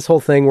he did this whole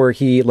thing where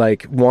he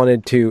like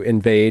wanted to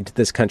invade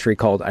this country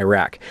called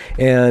Iraq.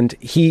 And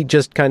he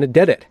just kind of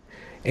did it.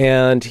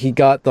 And he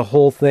got the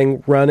whole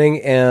thing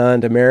running,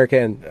 and America,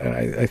 and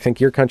I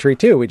think your country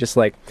too, we just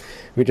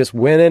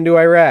went into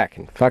Iraq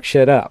and fucked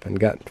shit up and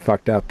got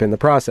fucked up in the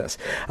process.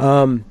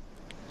 And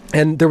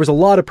there was a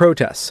lot of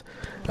protests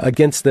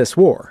against this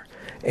war.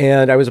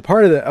 And I was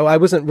I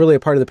wasn't really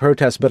a part of the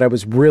protests, but I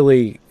was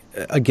really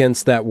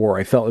against that war.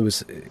 I felt it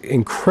was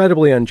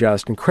incredibly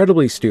unjust,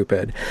 incredibly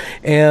stupid.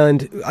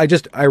 And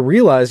I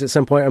realized at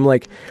some point, I'm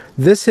like,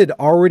 this had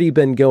already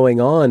been going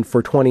on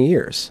for 20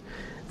 years.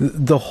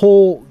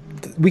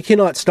 We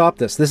cannot stop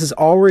this. This has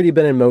already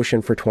been in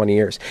motion for 20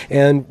 years.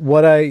 And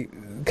what I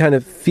kind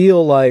of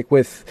feel like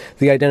with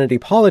the identity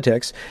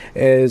politics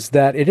is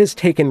that it has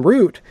taken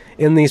root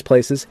in these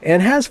places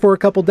and has for a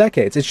couple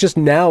decades. It's just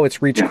now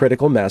it's reached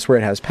critical mass where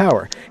it has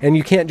power. And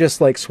you can't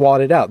just like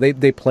swat it out.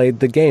 They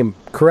played the game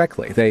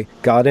correctly. They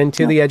got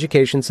into the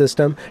education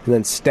system and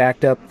then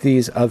stacked up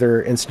these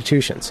other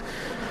institutions.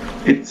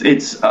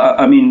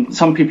 I mean,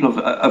 some people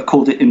have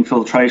called it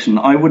infiltration.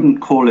 I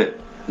wouldn't call it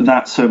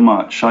that so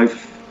much.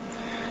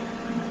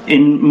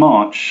 In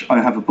March, I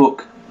have a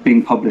book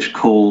being published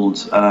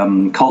called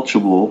Culture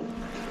War,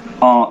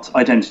 Art,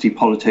 Identity,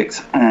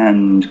 Politics,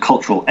 and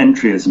Cultural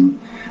Entryism.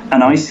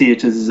 And I see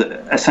it as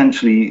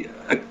essentially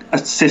a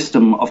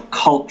system of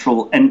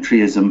cultural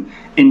entryism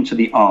into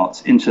the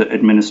arts, into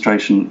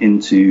administration,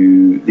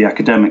 into the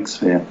academic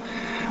sphere.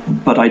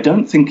 But I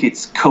don't think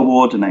it's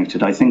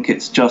coordinated. I think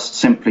it's just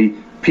simply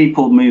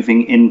people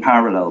moving in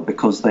parallel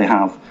because they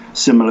have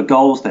similar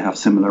goals, they have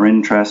similar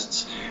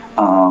interests,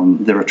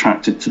 they're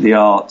attracted to the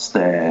arts,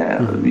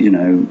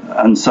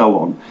 and so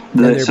on.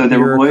 So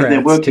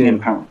they're working in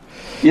parallel.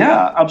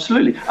 Yeah,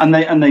 absolutely.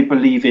 And they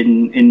believe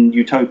in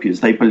utopias.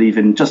 They believe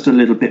in just a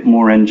little bit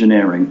more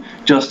engineering,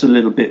 just a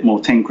little bit more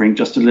tinkering,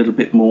 just a little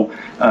bit more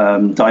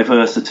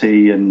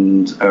diversity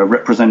and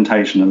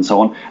representation and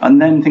so on.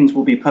 And then things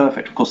will be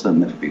perfect. Of course, they'll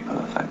never be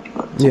perfect.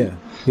 But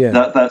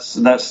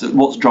that's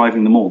what's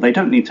driving them all. They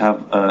don't need to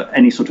have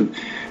any sort of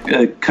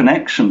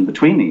connection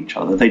between each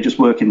other. They just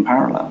work in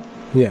parallel.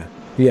 Yeah.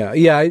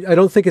 I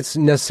don't think it's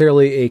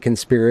necessarily a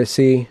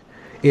conspiracy.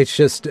 It's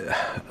just,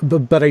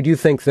 but I do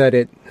think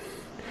that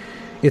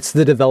it's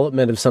the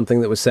development of something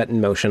that was set in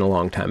motion a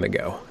long time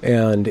ago.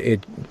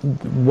 And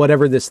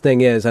whatever this thing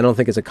is, I don't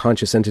think it's a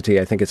conscious entity.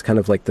 I think it's kind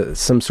of like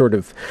some sort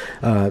of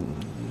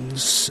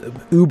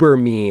Uber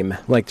meme,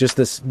 like just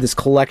this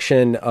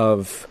collection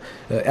of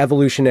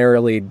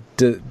evolutionarily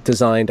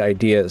designed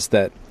ideas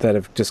that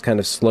have just kind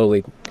of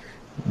slowly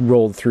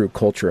rolled through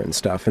culture and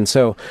stuff. And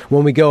so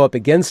when we go up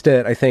against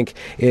it, I think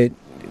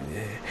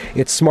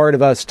it's smart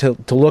of us to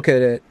look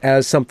at it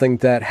as something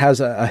that has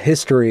a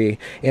history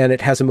and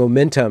it has a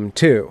momentum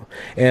too,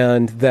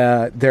 and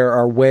that there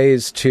are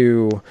ways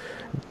to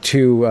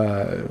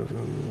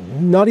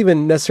not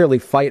even necessarily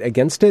fight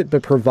against it,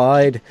 but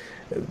provide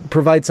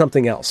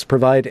something else,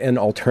 provide an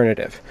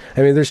alternative.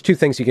 I mean, there's two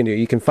things you can do.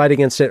 You can fight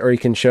against it, or you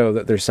can show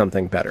that there's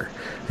something better,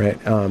 right?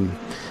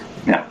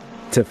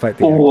 To fight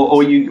the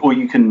or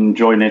you can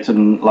join it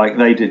and, like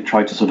they did,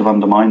 try to sort of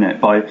undermine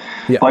it by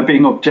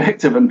being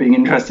objective and being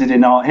interested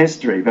in art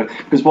history. But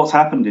because what's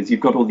happened is you've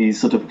got all these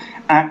sort of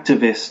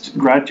activist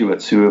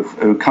graduates who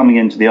are coming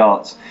into the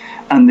arts,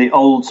 and the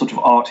old sort of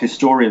art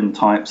historian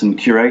types and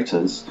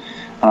curators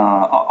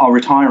are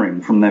retiring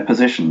from their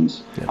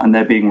positions, and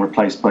they're being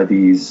replaced by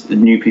these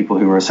new people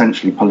who are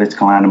essentially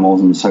political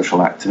animals and social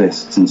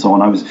activists and so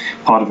on. I was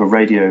part of a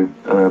radio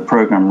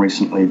program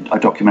recently, a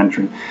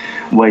documentary,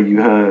 where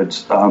you heard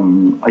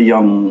a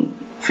young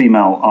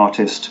female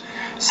artist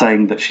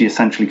saying that she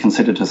essentially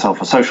considered herself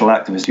a social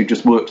activist who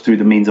just worked through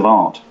the means of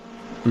art.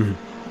 Mm-hmm.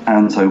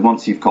 And so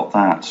once you've got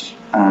that,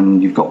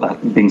 and you've got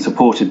that being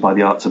supported by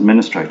the arts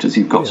administrators,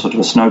 you've got sort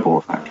of a snowball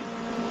effect.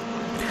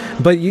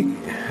 But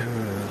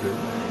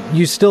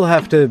you still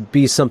have to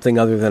be something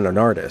other than an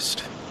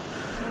artist.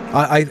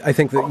 I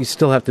think that you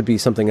still have to be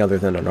something other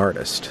than an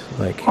artist.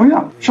 Like, oh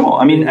yeah, sure.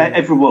 I mean,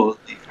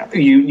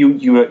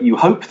 you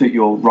hope that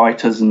your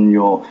writers and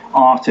your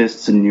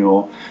artists and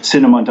your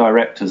cinema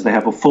directors, they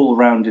have a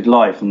full-rounded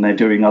life and they're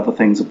doing other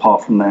things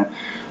apart from their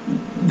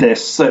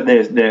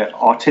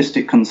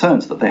artistic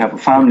concerns, that they have a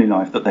family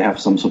life, that they have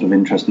some sort of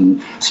interest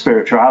in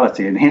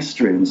spirituality and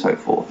history and so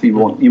forth. You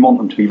want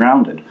them to be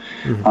rounded.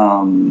 Mm-hmm.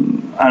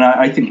 And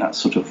I think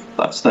that's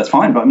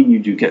fine. But I mean, you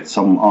do get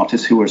some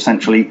artists who are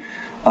essentially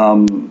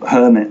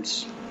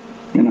hermits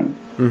you know,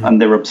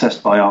 and they're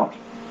obsessed by art.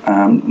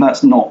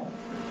 That's not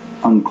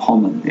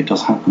uncommon. It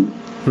does happen.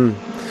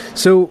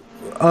 So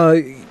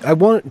I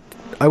want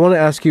to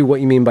ask you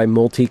what you mean by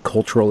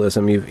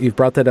multiculturalism. You've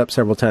brought that up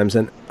several times,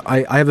 and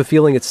I have a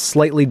feeling it's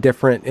slightly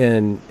different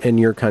in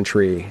your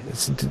country.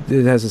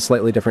 It has a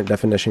slightly different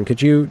definition.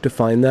 Could you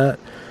define that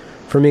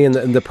for me, and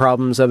the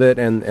problems of it,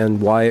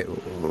 and why,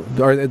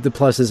 or the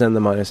pluses and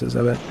the minuses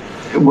of it?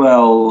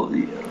 Well,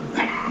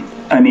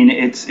 I mean,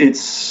 it's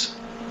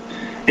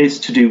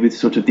to do with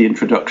sort of the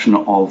introduction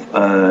of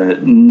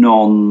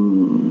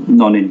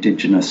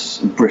non-indigenous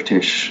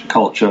British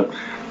culture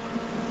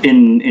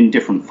in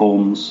different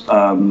forms.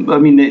 I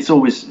mean, there's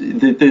always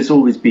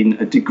been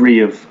a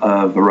degree of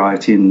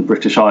variety in the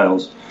British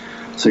Isles.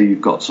 So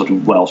you've got sort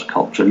of Welsh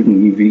culture.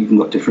 You've even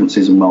got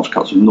differences in Welsh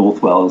culture,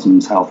 North Wales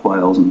and South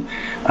Wales, and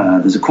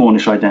there's a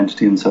Cornish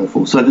identity and so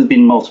forth. So there's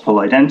been multiple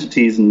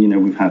identities, and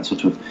we've had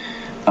sort of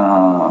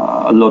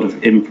a lot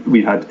of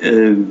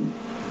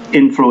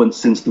influence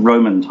since the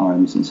Roman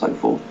times and so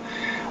forth.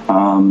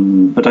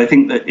 But I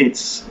think that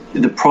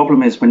the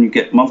problem is when you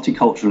get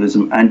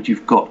multiculturalism and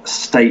you've got a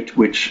state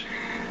which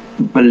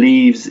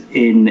believes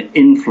in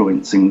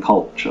influencing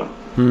culture,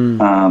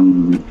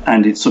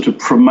 and it's sort of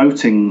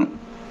promoting.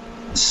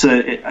 So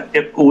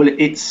it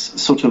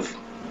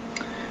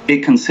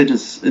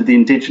considers the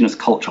indigenous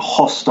culture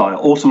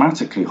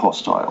automatically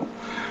hostile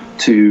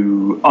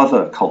to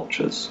other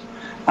cultures,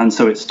 and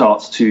so it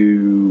starts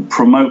to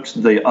promote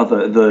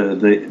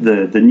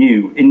the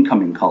new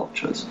incoming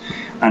cultures,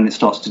 and it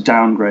starts to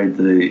downgrade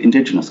the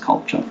indigenous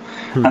culture.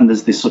 And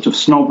there's this sort of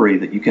snobbery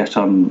that you get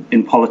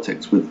in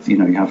politics with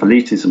you have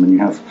elitism, and you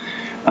have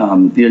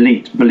the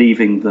elite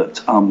believing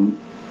that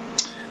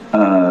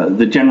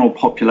the general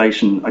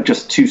population are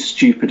just too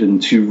stupid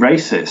and too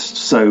racist.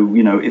 So,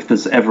 if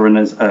there's ever an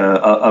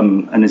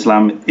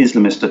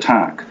Islamist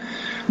attack,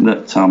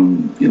 that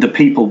the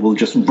people will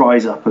just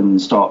rise up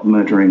and start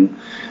murdering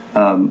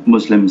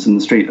Muslims in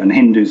the street, and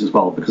Hindus as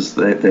well, because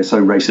they're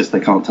so racist they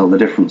can't tell the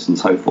difference and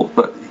so forth.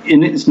 But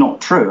it's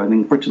not true. I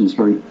think Britain's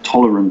very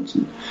tolerant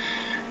and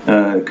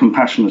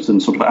compassionate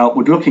and sort of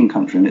outward-looking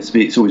country, and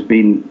it's always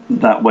been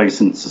that way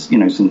since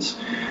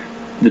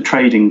the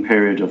trading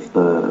period of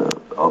the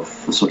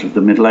sort of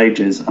the Middle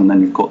Ages, and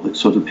then you've got the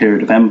sort of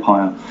period of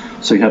empire.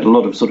 So you had a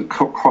lot of sort of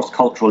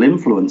cross-cultural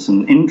influence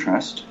and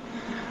interest.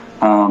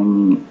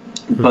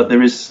 But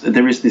there is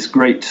this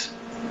great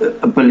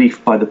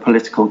belief by the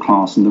political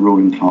class and the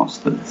ruling class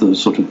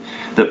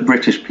that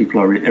British people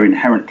are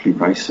inherently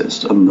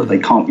racist and that they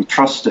can't be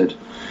trusted.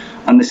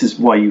 And this is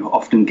why you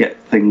often get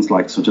things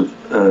like sort of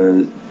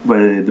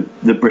where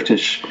the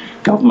British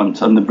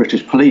government and the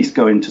British police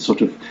go into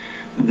sort of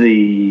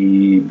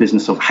the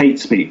business of hate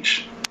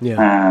speech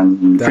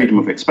and freedom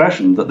of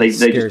expression, that they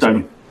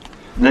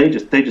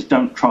just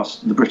don't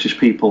trust the British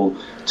people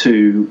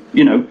to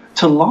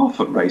laugh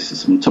at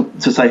racism,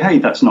 to say, hey,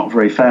 that's not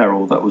very fair,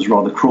 or that was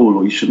rather cruel,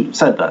 or you shouldn't have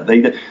said that.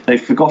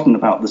 They've forgotten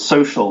about the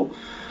social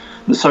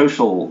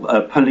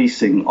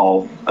policing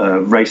of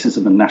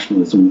racism and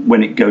nationalism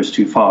when it goes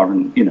too far,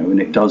 and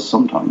it does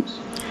sometimes.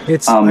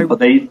 But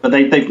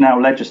they've now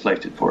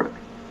legislated for it.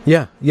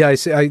 Yeah. I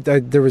see.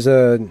 There was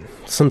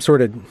some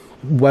sort of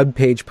web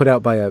page put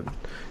out by a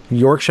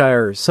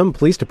Yorkshire, some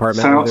police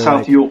department.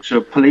 South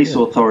Yorkshire Police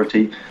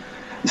Authority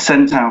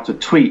sent out a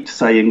tweet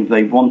saying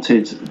they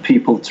wanted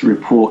people to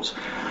report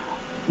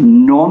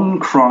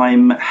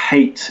non-crime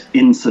hate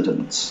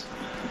incidents.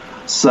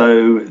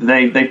 So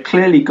they've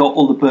clearly got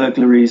all the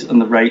burglaries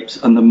and the rapes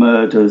and the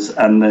murders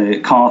and the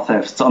car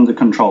thefts under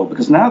control,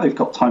 because now they've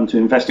got time to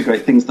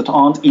investigate things that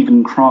aren't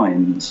even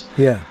crimes.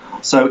 Yeah.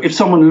 So if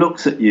someone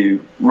looks at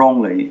you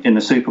wrongly in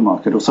a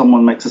supermarket, or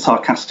someone makes a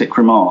sarcastic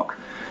remark,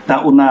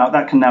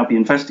 that can now be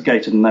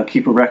investigated, and they'll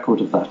keep a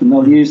record of that, and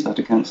they'll use that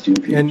against you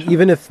in future. And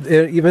even if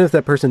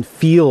that person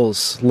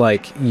feels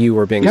like you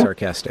were being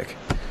sarcastic.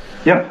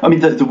 Yeah, I mean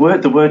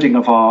the wording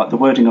of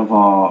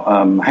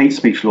our hate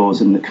speech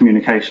laws in the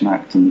Communication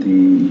Act and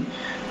the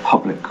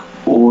Public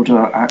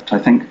Order Act, I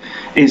think,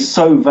 is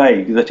so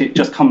vague that it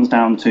just comes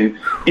down to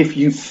if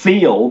you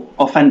feel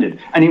offended,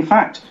 and in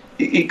fact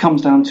it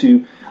comes down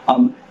to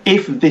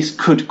if this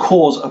could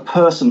cause a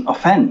person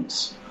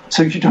offence.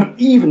 So you don't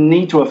even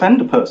need to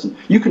offend a person.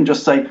 You can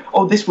just say,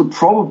 oh, this would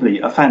probably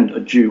offend a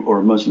Jew or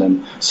a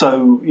Muslim.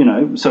 So,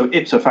 so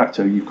ipso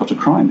facto, you've got a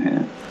crime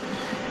here.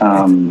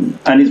 And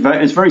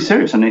it's very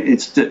serious. And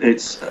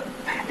it's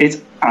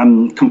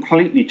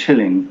completely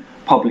chilling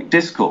public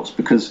discourse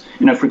because,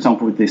 for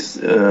example, with this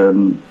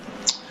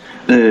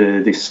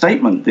this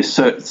statement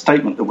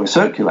that we're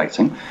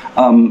circulating,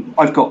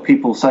 I've got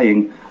people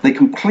saying they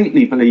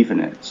completely believe in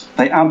it.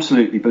 They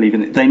absolutely believe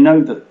in it. They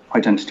know that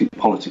identity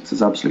politics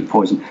is absolute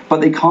poison, but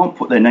they can't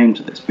put their name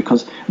to this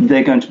because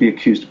they're going to be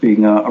accused of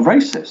being a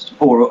racist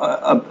or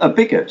a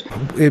bigot.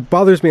 It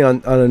bothers me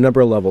on a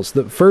number of levels.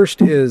 The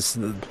first is,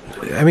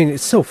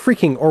 it's so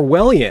freaking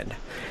Orwellian.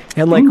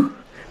 And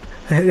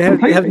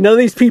have none of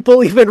these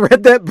people even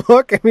read that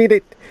book?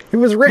 It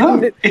was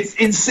written. No,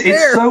 it's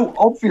so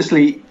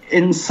obviously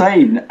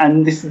insane,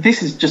 and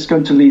this is just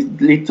going to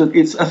lead to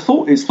it's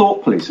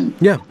thought policing.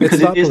 Yeah,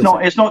 because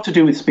it's not to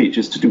do with speech,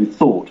 it's to do with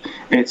thought.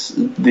 It's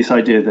this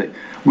idea that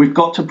we've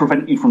got to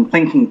prevent you from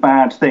thinking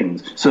bad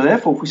things. So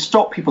therefore, if we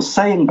stop people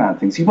saying bad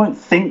things, you won't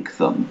think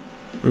them.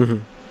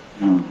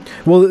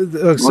 Well,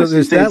 so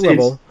there's that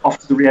level. It's off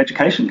to the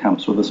re-education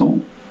camps with us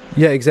all.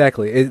 Yeah,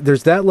 exactly.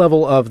 There's that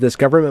level of this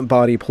government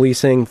body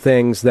policing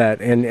things that,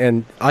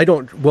 and I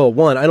don't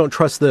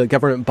trust the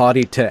government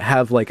body to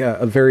have like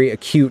a very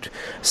acute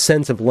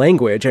sense of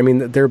language. I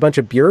mean, they're a bunch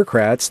of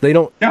bureaucrats. They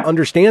don't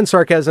understand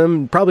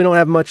sarcasm, probably don't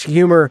have much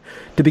humor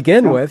to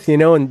begin with,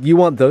 and you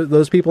want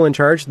those people in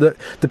charge. The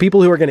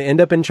people who are going to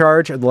end up in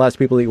charge are the last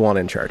people that you want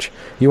in charge.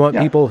 You want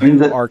people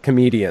who are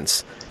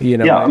comedians,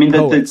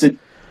 The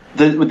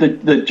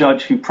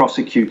judge who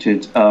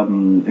prosecuted,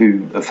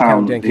 who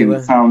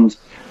found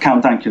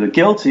Count Dankula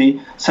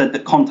guilty, said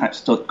that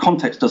context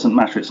doesn't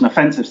matter. It's an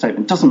offensive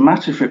statement. It doesn't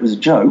matter if it was a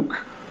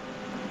joke.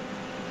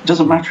 It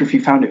doesn't matter if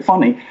you found it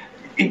funny.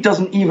 It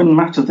doesn't even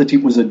matter that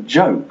it was a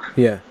joke.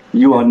 Yeah.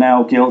 You are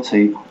now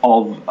guilty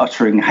of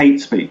uttering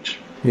hate speech.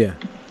 Yeah.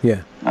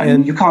 Yeah.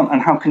 And you can't.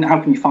 And how can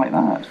you fight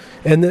that?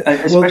 And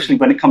especially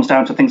when it comes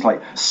down to things like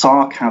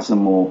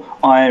sarcasm or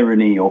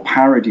irony or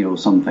parody or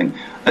something.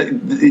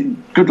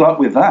 Good luck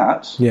with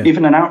that. Yeah.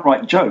 Even an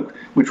outright joke,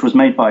 which was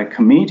made by a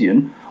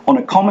comedian on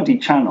a comedy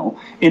channel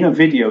in a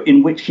video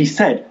in which he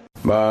said,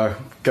 "My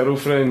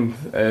girlfriend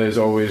is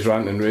always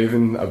ranting and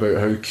raving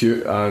about how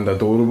cute and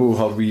adorable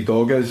her wee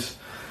dog is.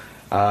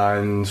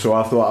 And so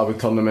I thought I would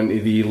turn them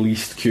into the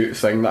least cute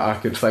thing that I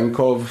could think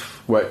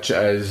of, which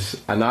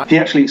is an act." He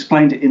actually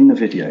explained it in the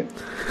video.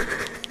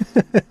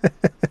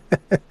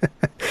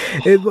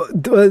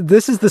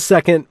 This is the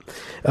second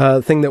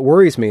thing that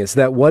worries me, is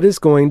that what is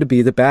going to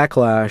be the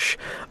backlash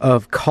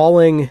of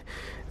calling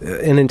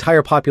an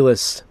entire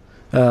populace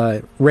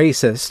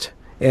racist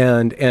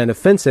and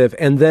offensive,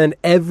 and then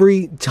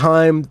every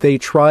time they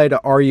try to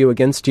argue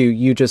against you,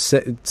 you just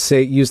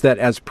use that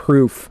as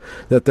proof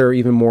that they're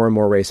even more and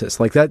more racist.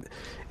 Like that,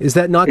 is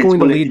that not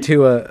going to lead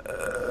to a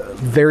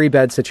very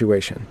bad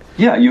situation?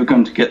 Yeah, you're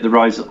going to get the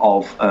rise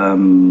of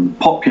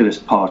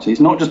populist parties,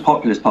 not just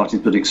populist parties,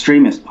 but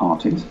extremist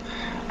parties,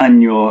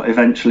 and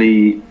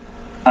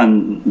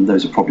and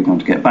those are probably going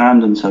to get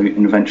banned, and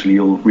eventually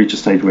you'll reach a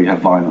stage where you have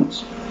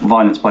violence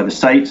by the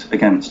state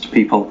against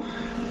people,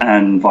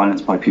 and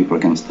violence by people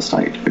against the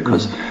state,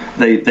 because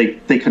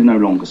they can no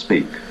longer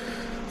speak.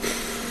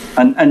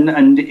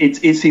 And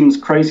it seems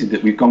crazy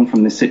that we've gone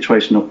from this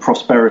situation of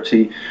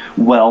prosperity,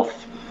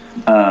 wealth,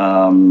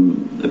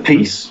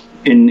 peace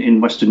in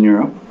Western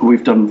Europe.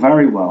 We've done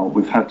very well.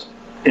 We've had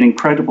an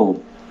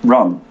incredible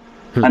run.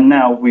 And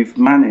now we've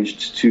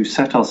managed to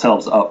set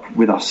ourselves up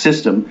with our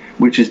system,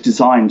 which is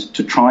designed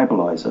to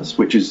tribalize us,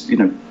 which is,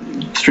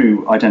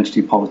 through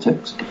identity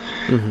politics.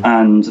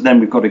 And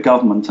then we've got a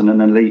government and an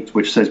elite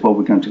which says, well,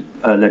 we're going to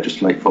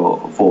legislate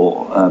for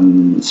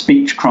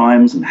speech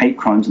crimes and hate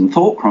crimes and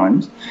thought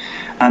crimes.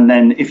 And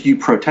then if you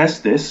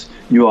protest this,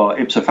 you are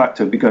ipso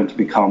facto going to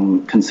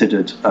become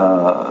considered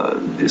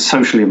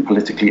socially and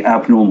politically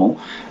abnormal,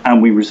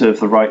 and we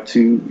reserve the right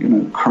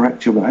to,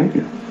 correct your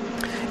behavior.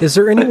 Is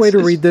there any way to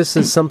read this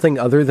as something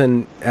other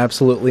than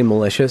absolutely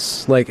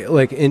malicious,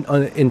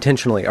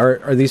 intentionally?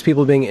 Are these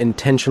people being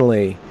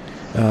intentionally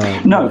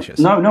malicious?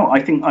 No.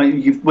 I think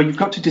you've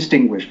got to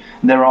distinguish.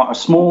 There are a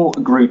small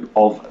group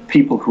of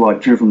people who are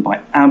driven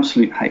by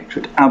absolute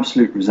hatred,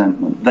 absolute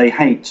resentment. They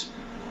hate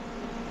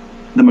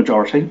the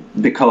majority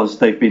because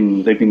they've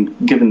been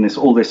given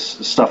all this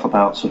stuff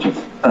about sort of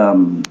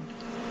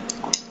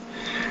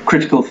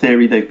critical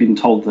theory. They've been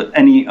told that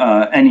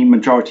any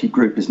majority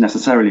group is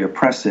necessarily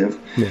oppressive,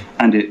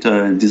 and it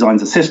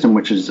designs a system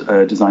which is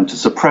designed to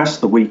suppress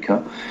the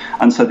weaker,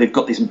 and so they've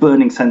got this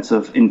burning sense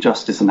of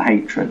injustice and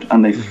hatred,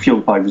 and they're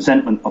fueled by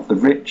resentment of the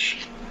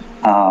rich,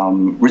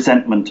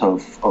 resentment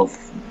of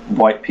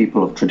white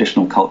people, of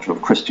traditional culture,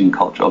 of Christian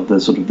culture, of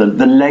the sort of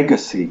the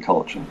legacy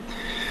culture.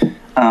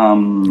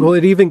 Well,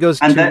 it even goes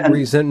to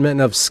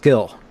resentment of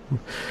skill.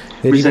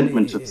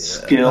 Resentment of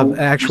skill, of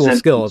actual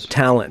skill, of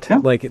talent. Yeah.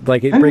 Like it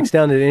breaks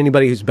down to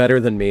anybody who's better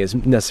than me is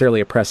necessarily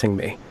oppressing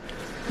me.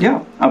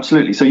 Yeah,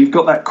 absolutely. So you've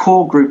got that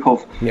core group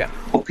of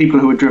people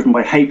who are driven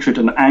by hatred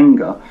and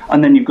anger,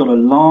 and then you've got a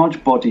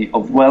large body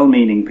of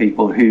well-meaning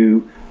people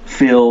who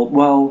feel,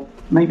 well,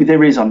 maybe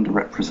there is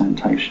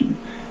underrepresentation.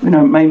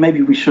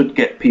 Maybe we should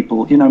get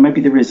people,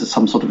 maybe there is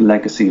some sort of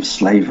legacy of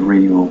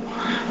slavery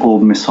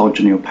or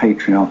misogyny or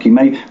patriarchy.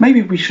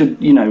 Maybe we should,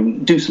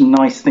 do some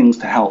nice things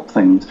to help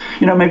things.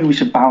 Maybe we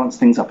should balance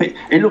things up.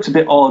 It looks a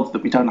bit odd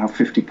that we don't have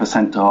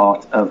 50%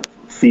 of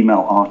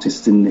female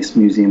artists in this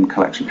museum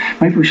collection.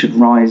 Maybe we should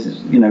raise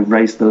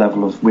the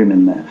level of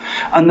women there.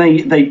 And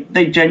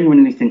they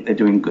genuinely think they're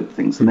doing good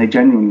things, and they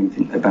genuinely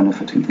think they're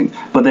benefiting things,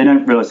 but they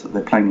don't realize that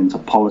they're playing into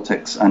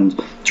politics and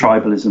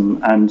tribalism,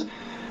 and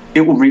it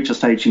will reach a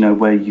stage,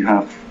 where you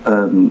have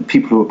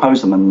people who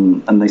oppose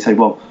them, and they say,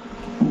 well,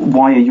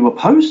 why are you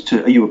opposed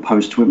to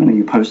women? Are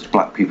you opposed to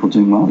black people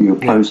doing well? Are you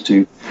opposed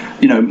to,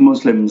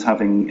 Muslims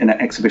having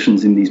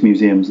exhibitions in these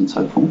museums and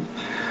so forth?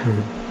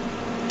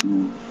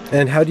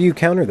 And how do you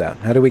counter that?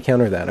 How do we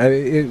counter that?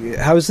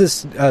 How is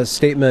this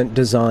statement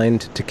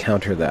designed to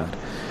counter that?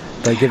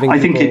 By giving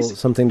people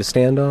something to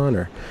stand on,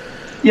 or?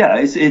 Yeah,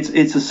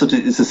 it's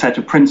a set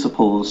of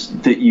principles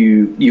that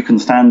you can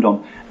stand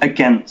on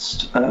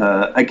against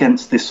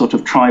this sort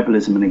of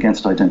tribalism and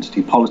against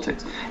identity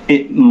politics.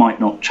 It might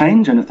not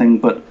change anything,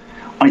 but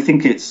I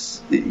think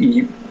it's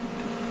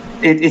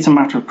a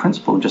matter of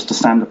principle just to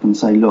stand up and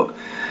say, look,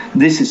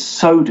 this is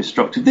so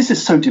destructive, this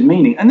is so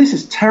demeaning, and this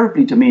is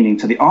terribly demeaning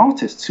to the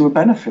artists who are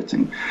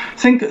benefiting.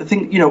 Think,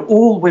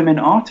 all women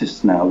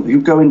artists now who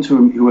go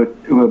into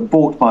who are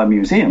bought by a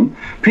museum,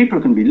 people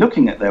are going to be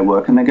looking at their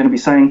work and they're going to be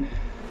saying,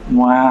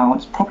 wow,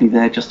 it's probably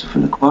there just to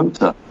fill a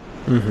quota.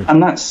 Mm-hmm.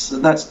 And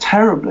that's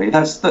terribly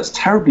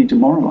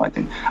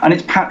demoralizing, and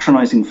it's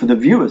patronizing for the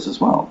viewers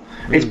as well.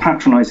 Mm-hmm. It's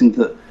patronizing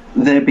that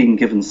they're being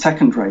given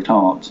second-rate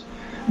art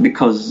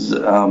because they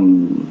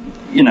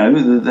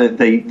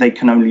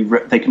can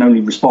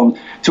only respond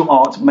to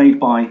art made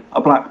by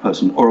a black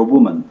person or a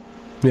woman.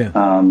 Yeah.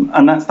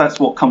 And that's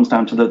what comes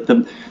down to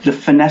the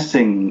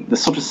finessing, the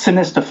sort of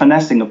sinister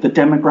finessing of the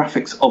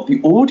demographics of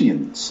the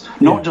audience,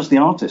 not just the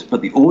artist,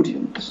 but the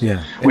audience,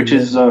 which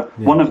is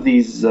one of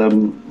these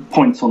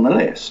points on the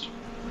list.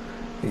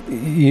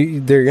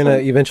 They're going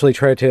to eventually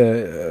try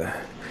to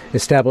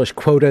establish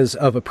quotas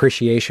of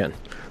appreciation.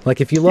 Like,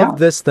 if you love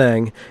this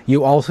thing,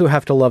 you also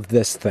have to love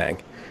this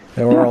thing,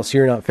 or else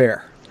you're not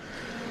fair.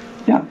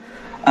 Yeah.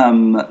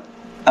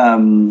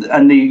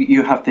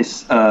 You have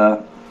this...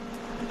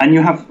 And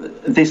you have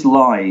this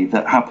lie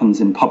that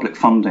happens in public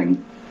funding,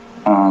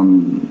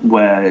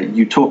 where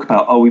you talk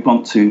about, we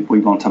want to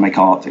make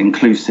art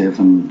inclusive,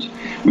 and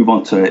we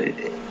want to,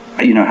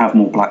 have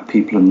more black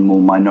people and more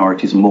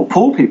minorities and more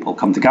poor people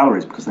come to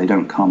galleries because they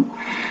don't come.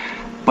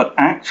 But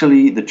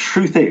actually, the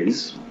truth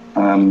is,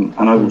 and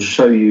I will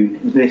show you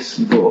this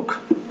book,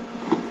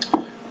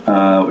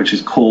 which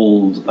is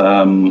called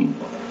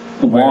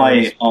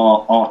 "Why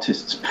Are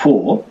Artists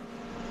Poor?"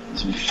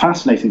 It's a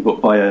fascinating book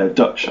by a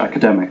Dutch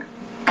academic.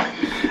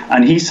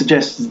 And he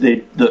suggests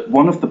that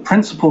one of the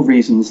principal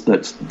reasons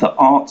that the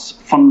arts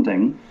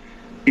funding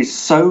is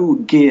so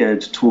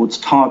geared towards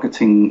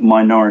targeting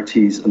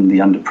minorities and the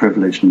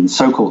underprivileged and the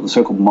so-called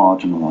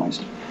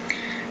marginalized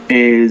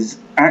is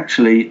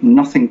actually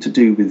nothing to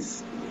do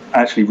with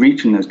actually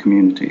reaching those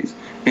communities.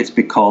 It's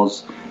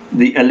because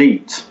the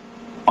elite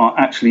are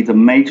actually the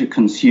major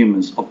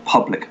consumers of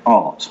public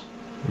art.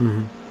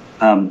 Mm-hmm.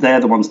 They're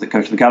the ones that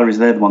go to the galleries,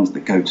 they're the ones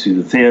that go to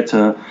the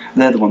theatre,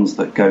 they're the ones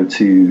that go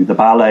to the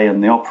ballet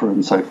and the opera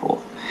and so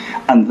forth.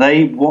 And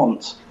they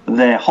want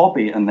their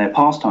hobby and their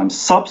pastime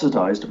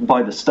subsidised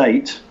by the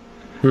state,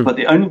 but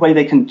the only way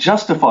they can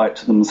justify it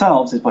to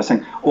themselves is by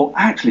saying, well,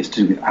 actually it's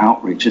to do with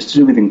outreach, it's to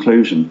do with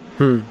inclusion.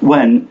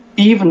 When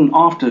even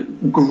after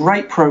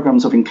great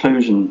programmes of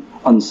inclusion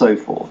and so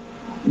forth,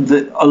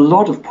 a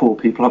lot of poor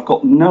people have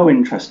got no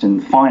interest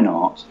in fine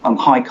art and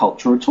high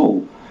culture at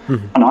all.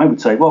 And I would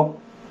say, well,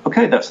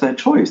 okay, that's their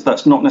choice.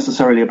 That's not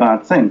necessarily a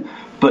bad thing.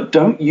 But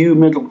don't you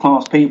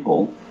middle-class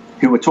people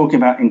who are talking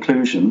about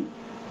inclusion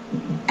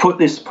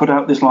put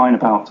out this line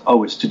about,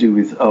 it's to do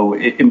with,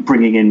 in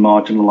bringing in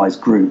marginalised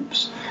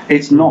groups.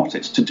 It's not.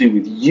 It's to do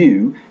with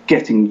you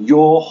getting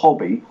your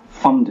hobby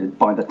funded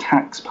by the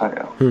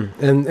taxpayer.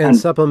 And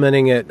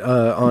supplementing it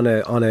on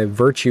a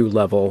virtue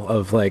level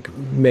of, like,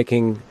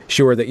 making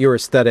sure that your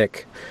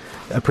aesthetic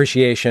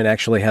appreciation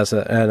actually has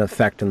an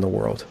effect in the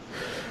world.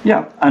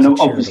 Yeah, and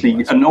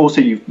obviously, and also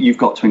you've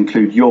got to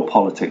include your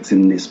politics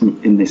in the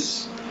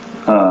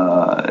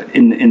art,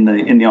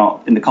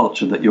 in the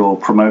culture that you're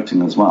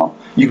promoting as well.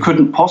 You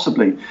couldn't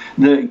possibly,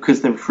 because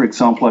for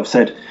example, I've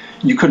said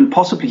you couldn't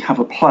possibly have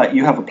a play.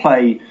 You have a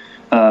play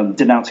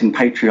denouncing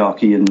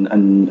patriarchy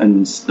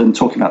and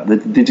talking about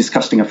the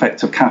disgusting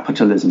effects of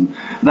capitalism.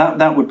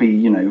 That would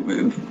be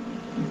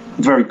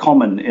very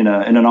common in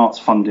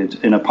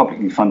a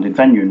publicly funded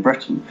venue in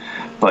Britain.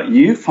 But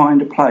you find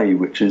a play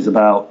which is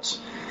about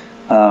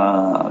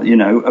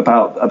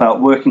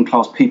working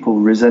class people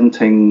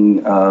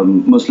resenting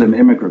Muslim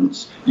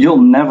immigrants.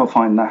 You'll never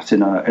find that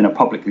in a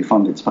publicly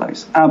funded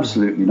space.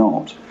 Absolutely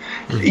not.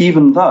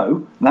 Even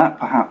though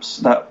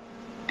that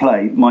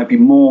play might be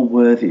more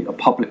worthy of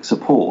public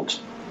support,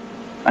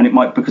 and it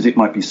might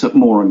be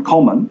more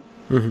uncommon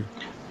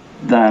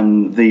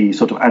than the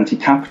sort of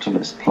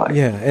anti-capitalist play.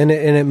 Yeah, and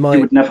it might.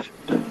 You would never.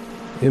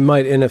 It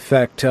might, in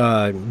effect,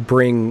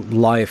 bring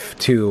life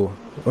to,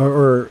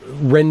 or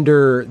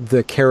render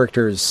the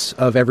characters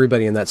of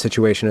everybody in that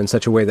situation in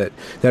such a way that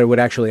it would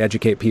actually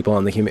educate people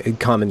on the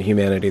common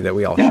humanity that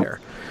we all share.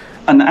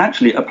 And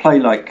actually, a play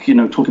like,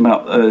 talking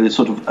about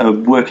sort of a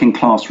working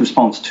class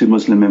response to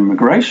Muslim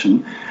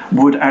immigration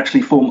would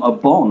actually form a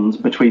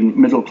bond between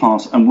middle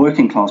class and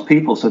working class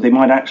people. So they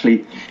might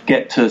actually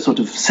get to sort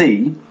of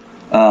see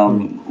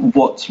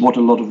what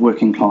a lot of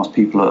working class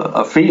people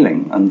are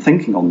feeling and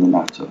thinking on the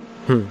matter.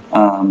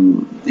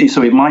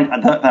 So it might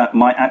that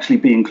might actually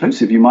be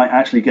inclusive. You might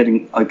actually get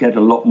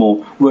a lot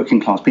more working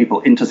class people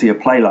in to see a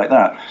play like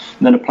that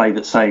than a play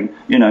that's saying,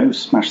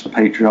 smash the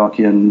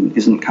patriarchy and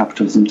isn't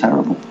capitalism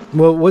terrible.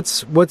 Well,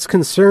 what's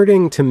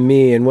concerning to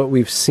me and what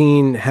we've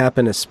seen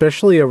happen,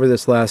 especially over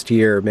this last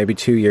year, maybe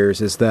 2 years,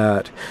 is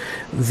that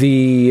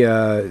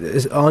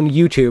on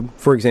YouTube,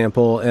 for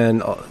example,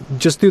 and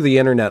just through the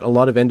internet, a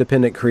lot of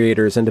independent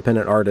creators,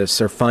 independent artists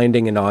are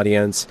finding an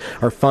audience,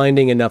 are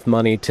finding enough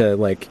money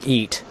to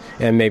eat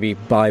and maybe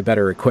buy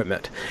better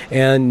equipment.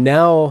 And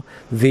now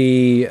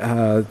the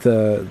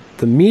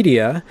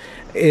media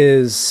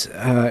is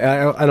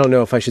I don't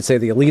know if I should say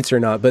the elites or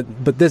not, but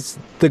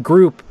the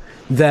group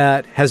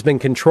that has been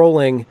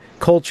controlling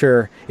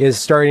culture is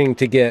starting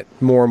to get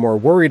more and more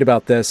worried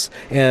about this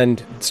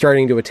and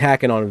starting to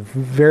attack it on a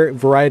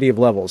variety of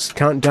levels.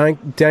 Count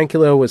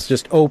Dankula was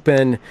just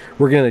open.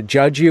 We're going to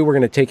judge you. We're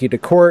going to take you to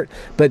court.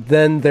 But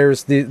then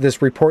there's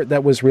this report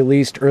that was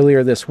released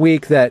earlier this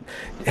week that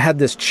had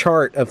this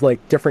chart of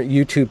different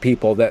YouTube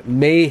people that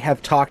may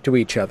have talked to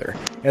each other.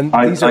 And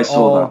these are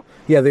all that.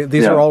 Yeah,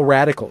 these are all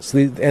radicals.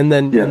 And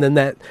then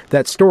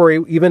that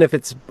story, even if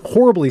it's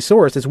horribly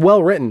sourced, it's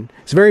well written.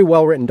 It's a very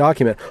well written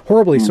document.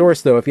 Horribly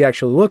sourced, though, if you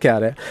actually look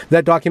at it.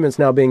 That document's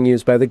now being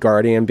used by The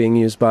Guardian, being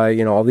used by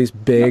all these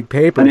big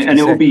papers, and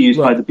it will be used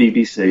by the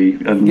BBC.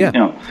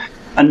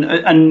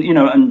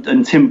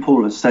 And Tim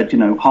Pool has said,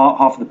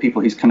 half of the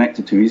people he's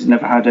connected to, he's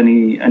never had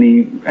any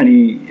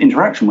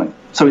interaction with.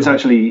 So it's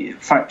actually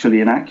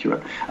factually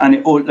inaccurate, and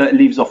it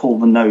leaves off all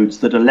the nodes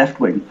that are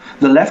left-wing.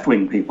 The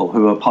left-wing people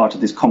who are part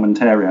of this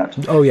commentariat,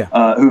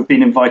 who have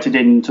been invited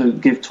in to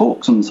give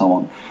talks and so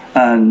on,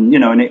 and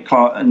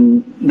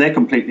and they're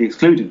completely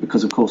excluded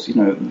because, of course,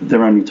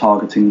 they're only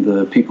targeting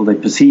the people they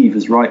perceive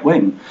as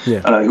right-wing,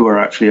 who are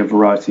actually a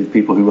variety of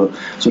people who are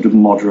sort of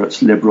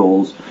moderates,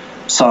 liberals,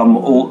 some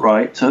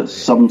alt-right,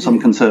 some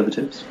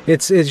conservatives.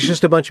 It's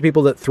just a bunch of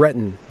people that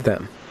threaten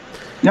them.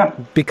 Yeah.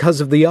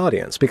 Because of the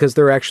audience, because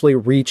they're actually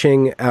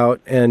reaching out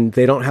and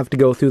they don't have to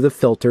go through the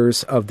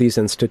filters of these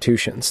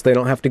institutions. They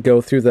don't have to go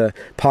through the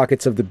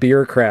pockets of the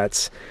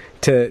bureaucrats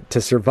to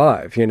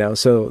survive,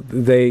 so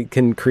they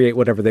can create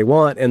whatever they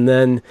want. And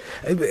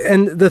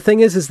the thing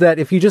is that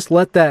if you just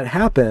let that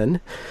happen,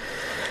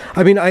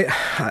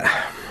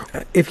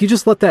 if you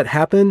just let that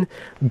happen,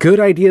 good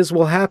ideas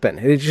will happen.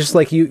 It's just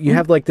you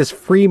have this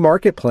free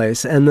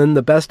marketplace, and then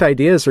the best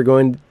ideas are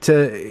going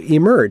to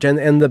emerge,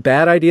 and the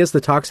bad ideas,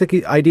 the toxic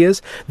ideas,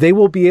 they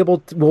will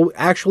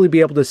actually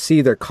be able to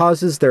see their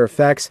causes, their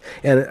effects,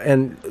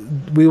 and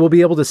we will be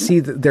able to see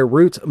their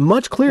roots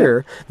much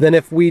clearer than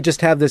if we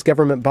just have this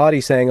government body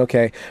saying,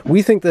 okay,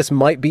 we think this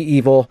might be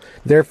evil,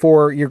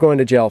 therefore you're going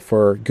to jail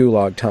for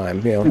gulag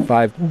time,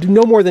 5,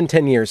 no more than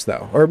 10 years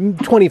though, or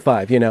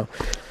 25,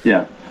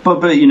 Yeah.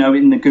 But in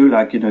the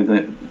Gulag,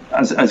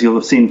 as you'll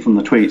have seen from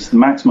the tweets, the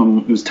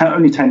maximum was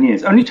only 10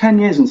 years. Only 10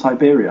 years in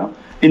Siberia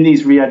in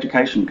these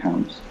re-education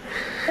camps.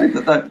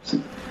 I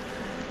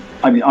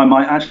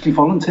might actually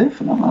volunteer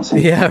for that.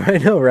 Yeah, I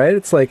know, right?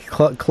 It's like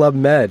Club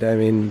Med.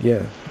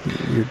 You're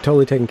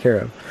totally taken care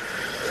of.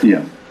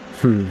 Yeah.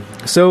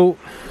 So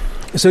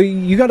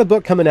you got a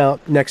book coming out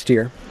next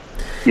year.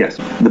 Yes,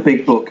 the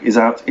big book is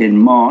out in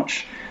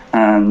March.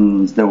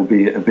 And there will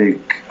be a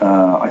big,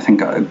 I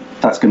think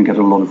that's going to get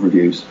a lot of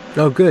reviews.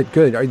 Oh, good.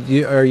 Are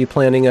you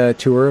planning a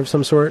tour of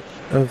some sort?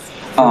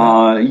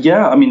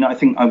 Yeah, I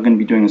think I'm going to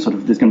be doing there's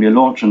going to be a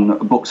launch and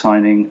a book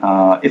signing.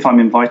 If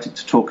I'm invited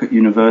to talk at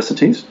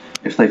universities,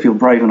 if they feel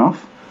brave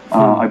enough,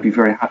 I'd be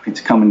very happy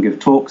to come and give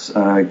talks,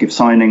 give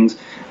signings,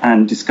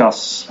 and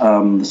discuss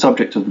the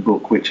subject of the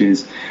book, which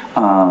is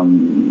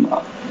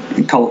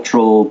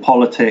cultural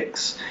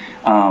politics,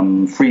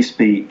 free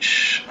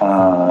speech,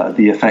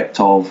 the effect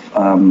of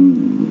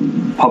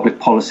public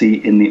policy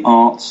in the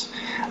arts,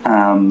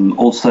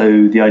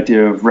 also the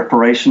idea of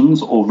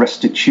reparations or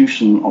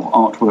restitution of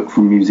artwork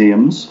from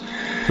museums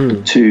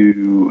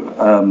to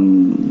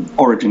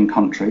origin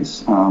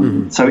countries.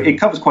 So it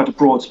covers quite a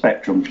broad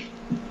spectrum.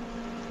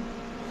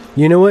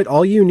 You know what?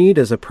 All you need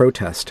is a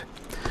protest.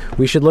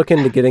 We should look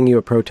into getting you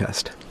a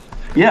protest.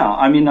 Yeah,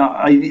 I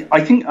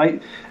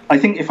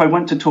think if I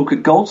went to talk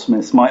at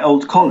Goldsmiths, my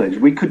old college,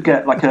 we could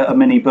get a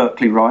mini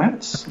Berkeley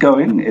riots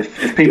going if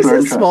people are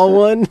interested. A small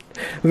one,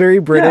 very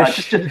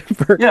British.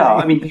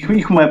 Yeah,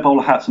 you can wear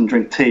bowler hats and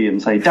drink tea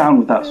and say down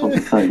with that sort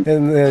of thing.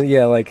 And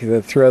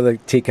then, throw the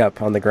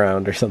teacup on the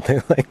ground or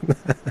something like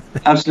that.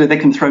 Absolutely,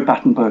 they can throw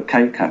Battenberg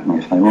cake at me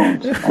if they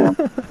want.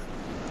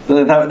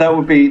 That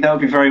would be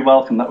very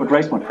welcome. That would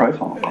raise my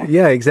profile.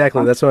 Yeah,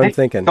 exactly. That's what I'm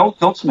thinking.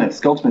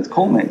 Goldsmiths,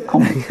 call me.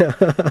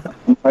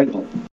 I'm available.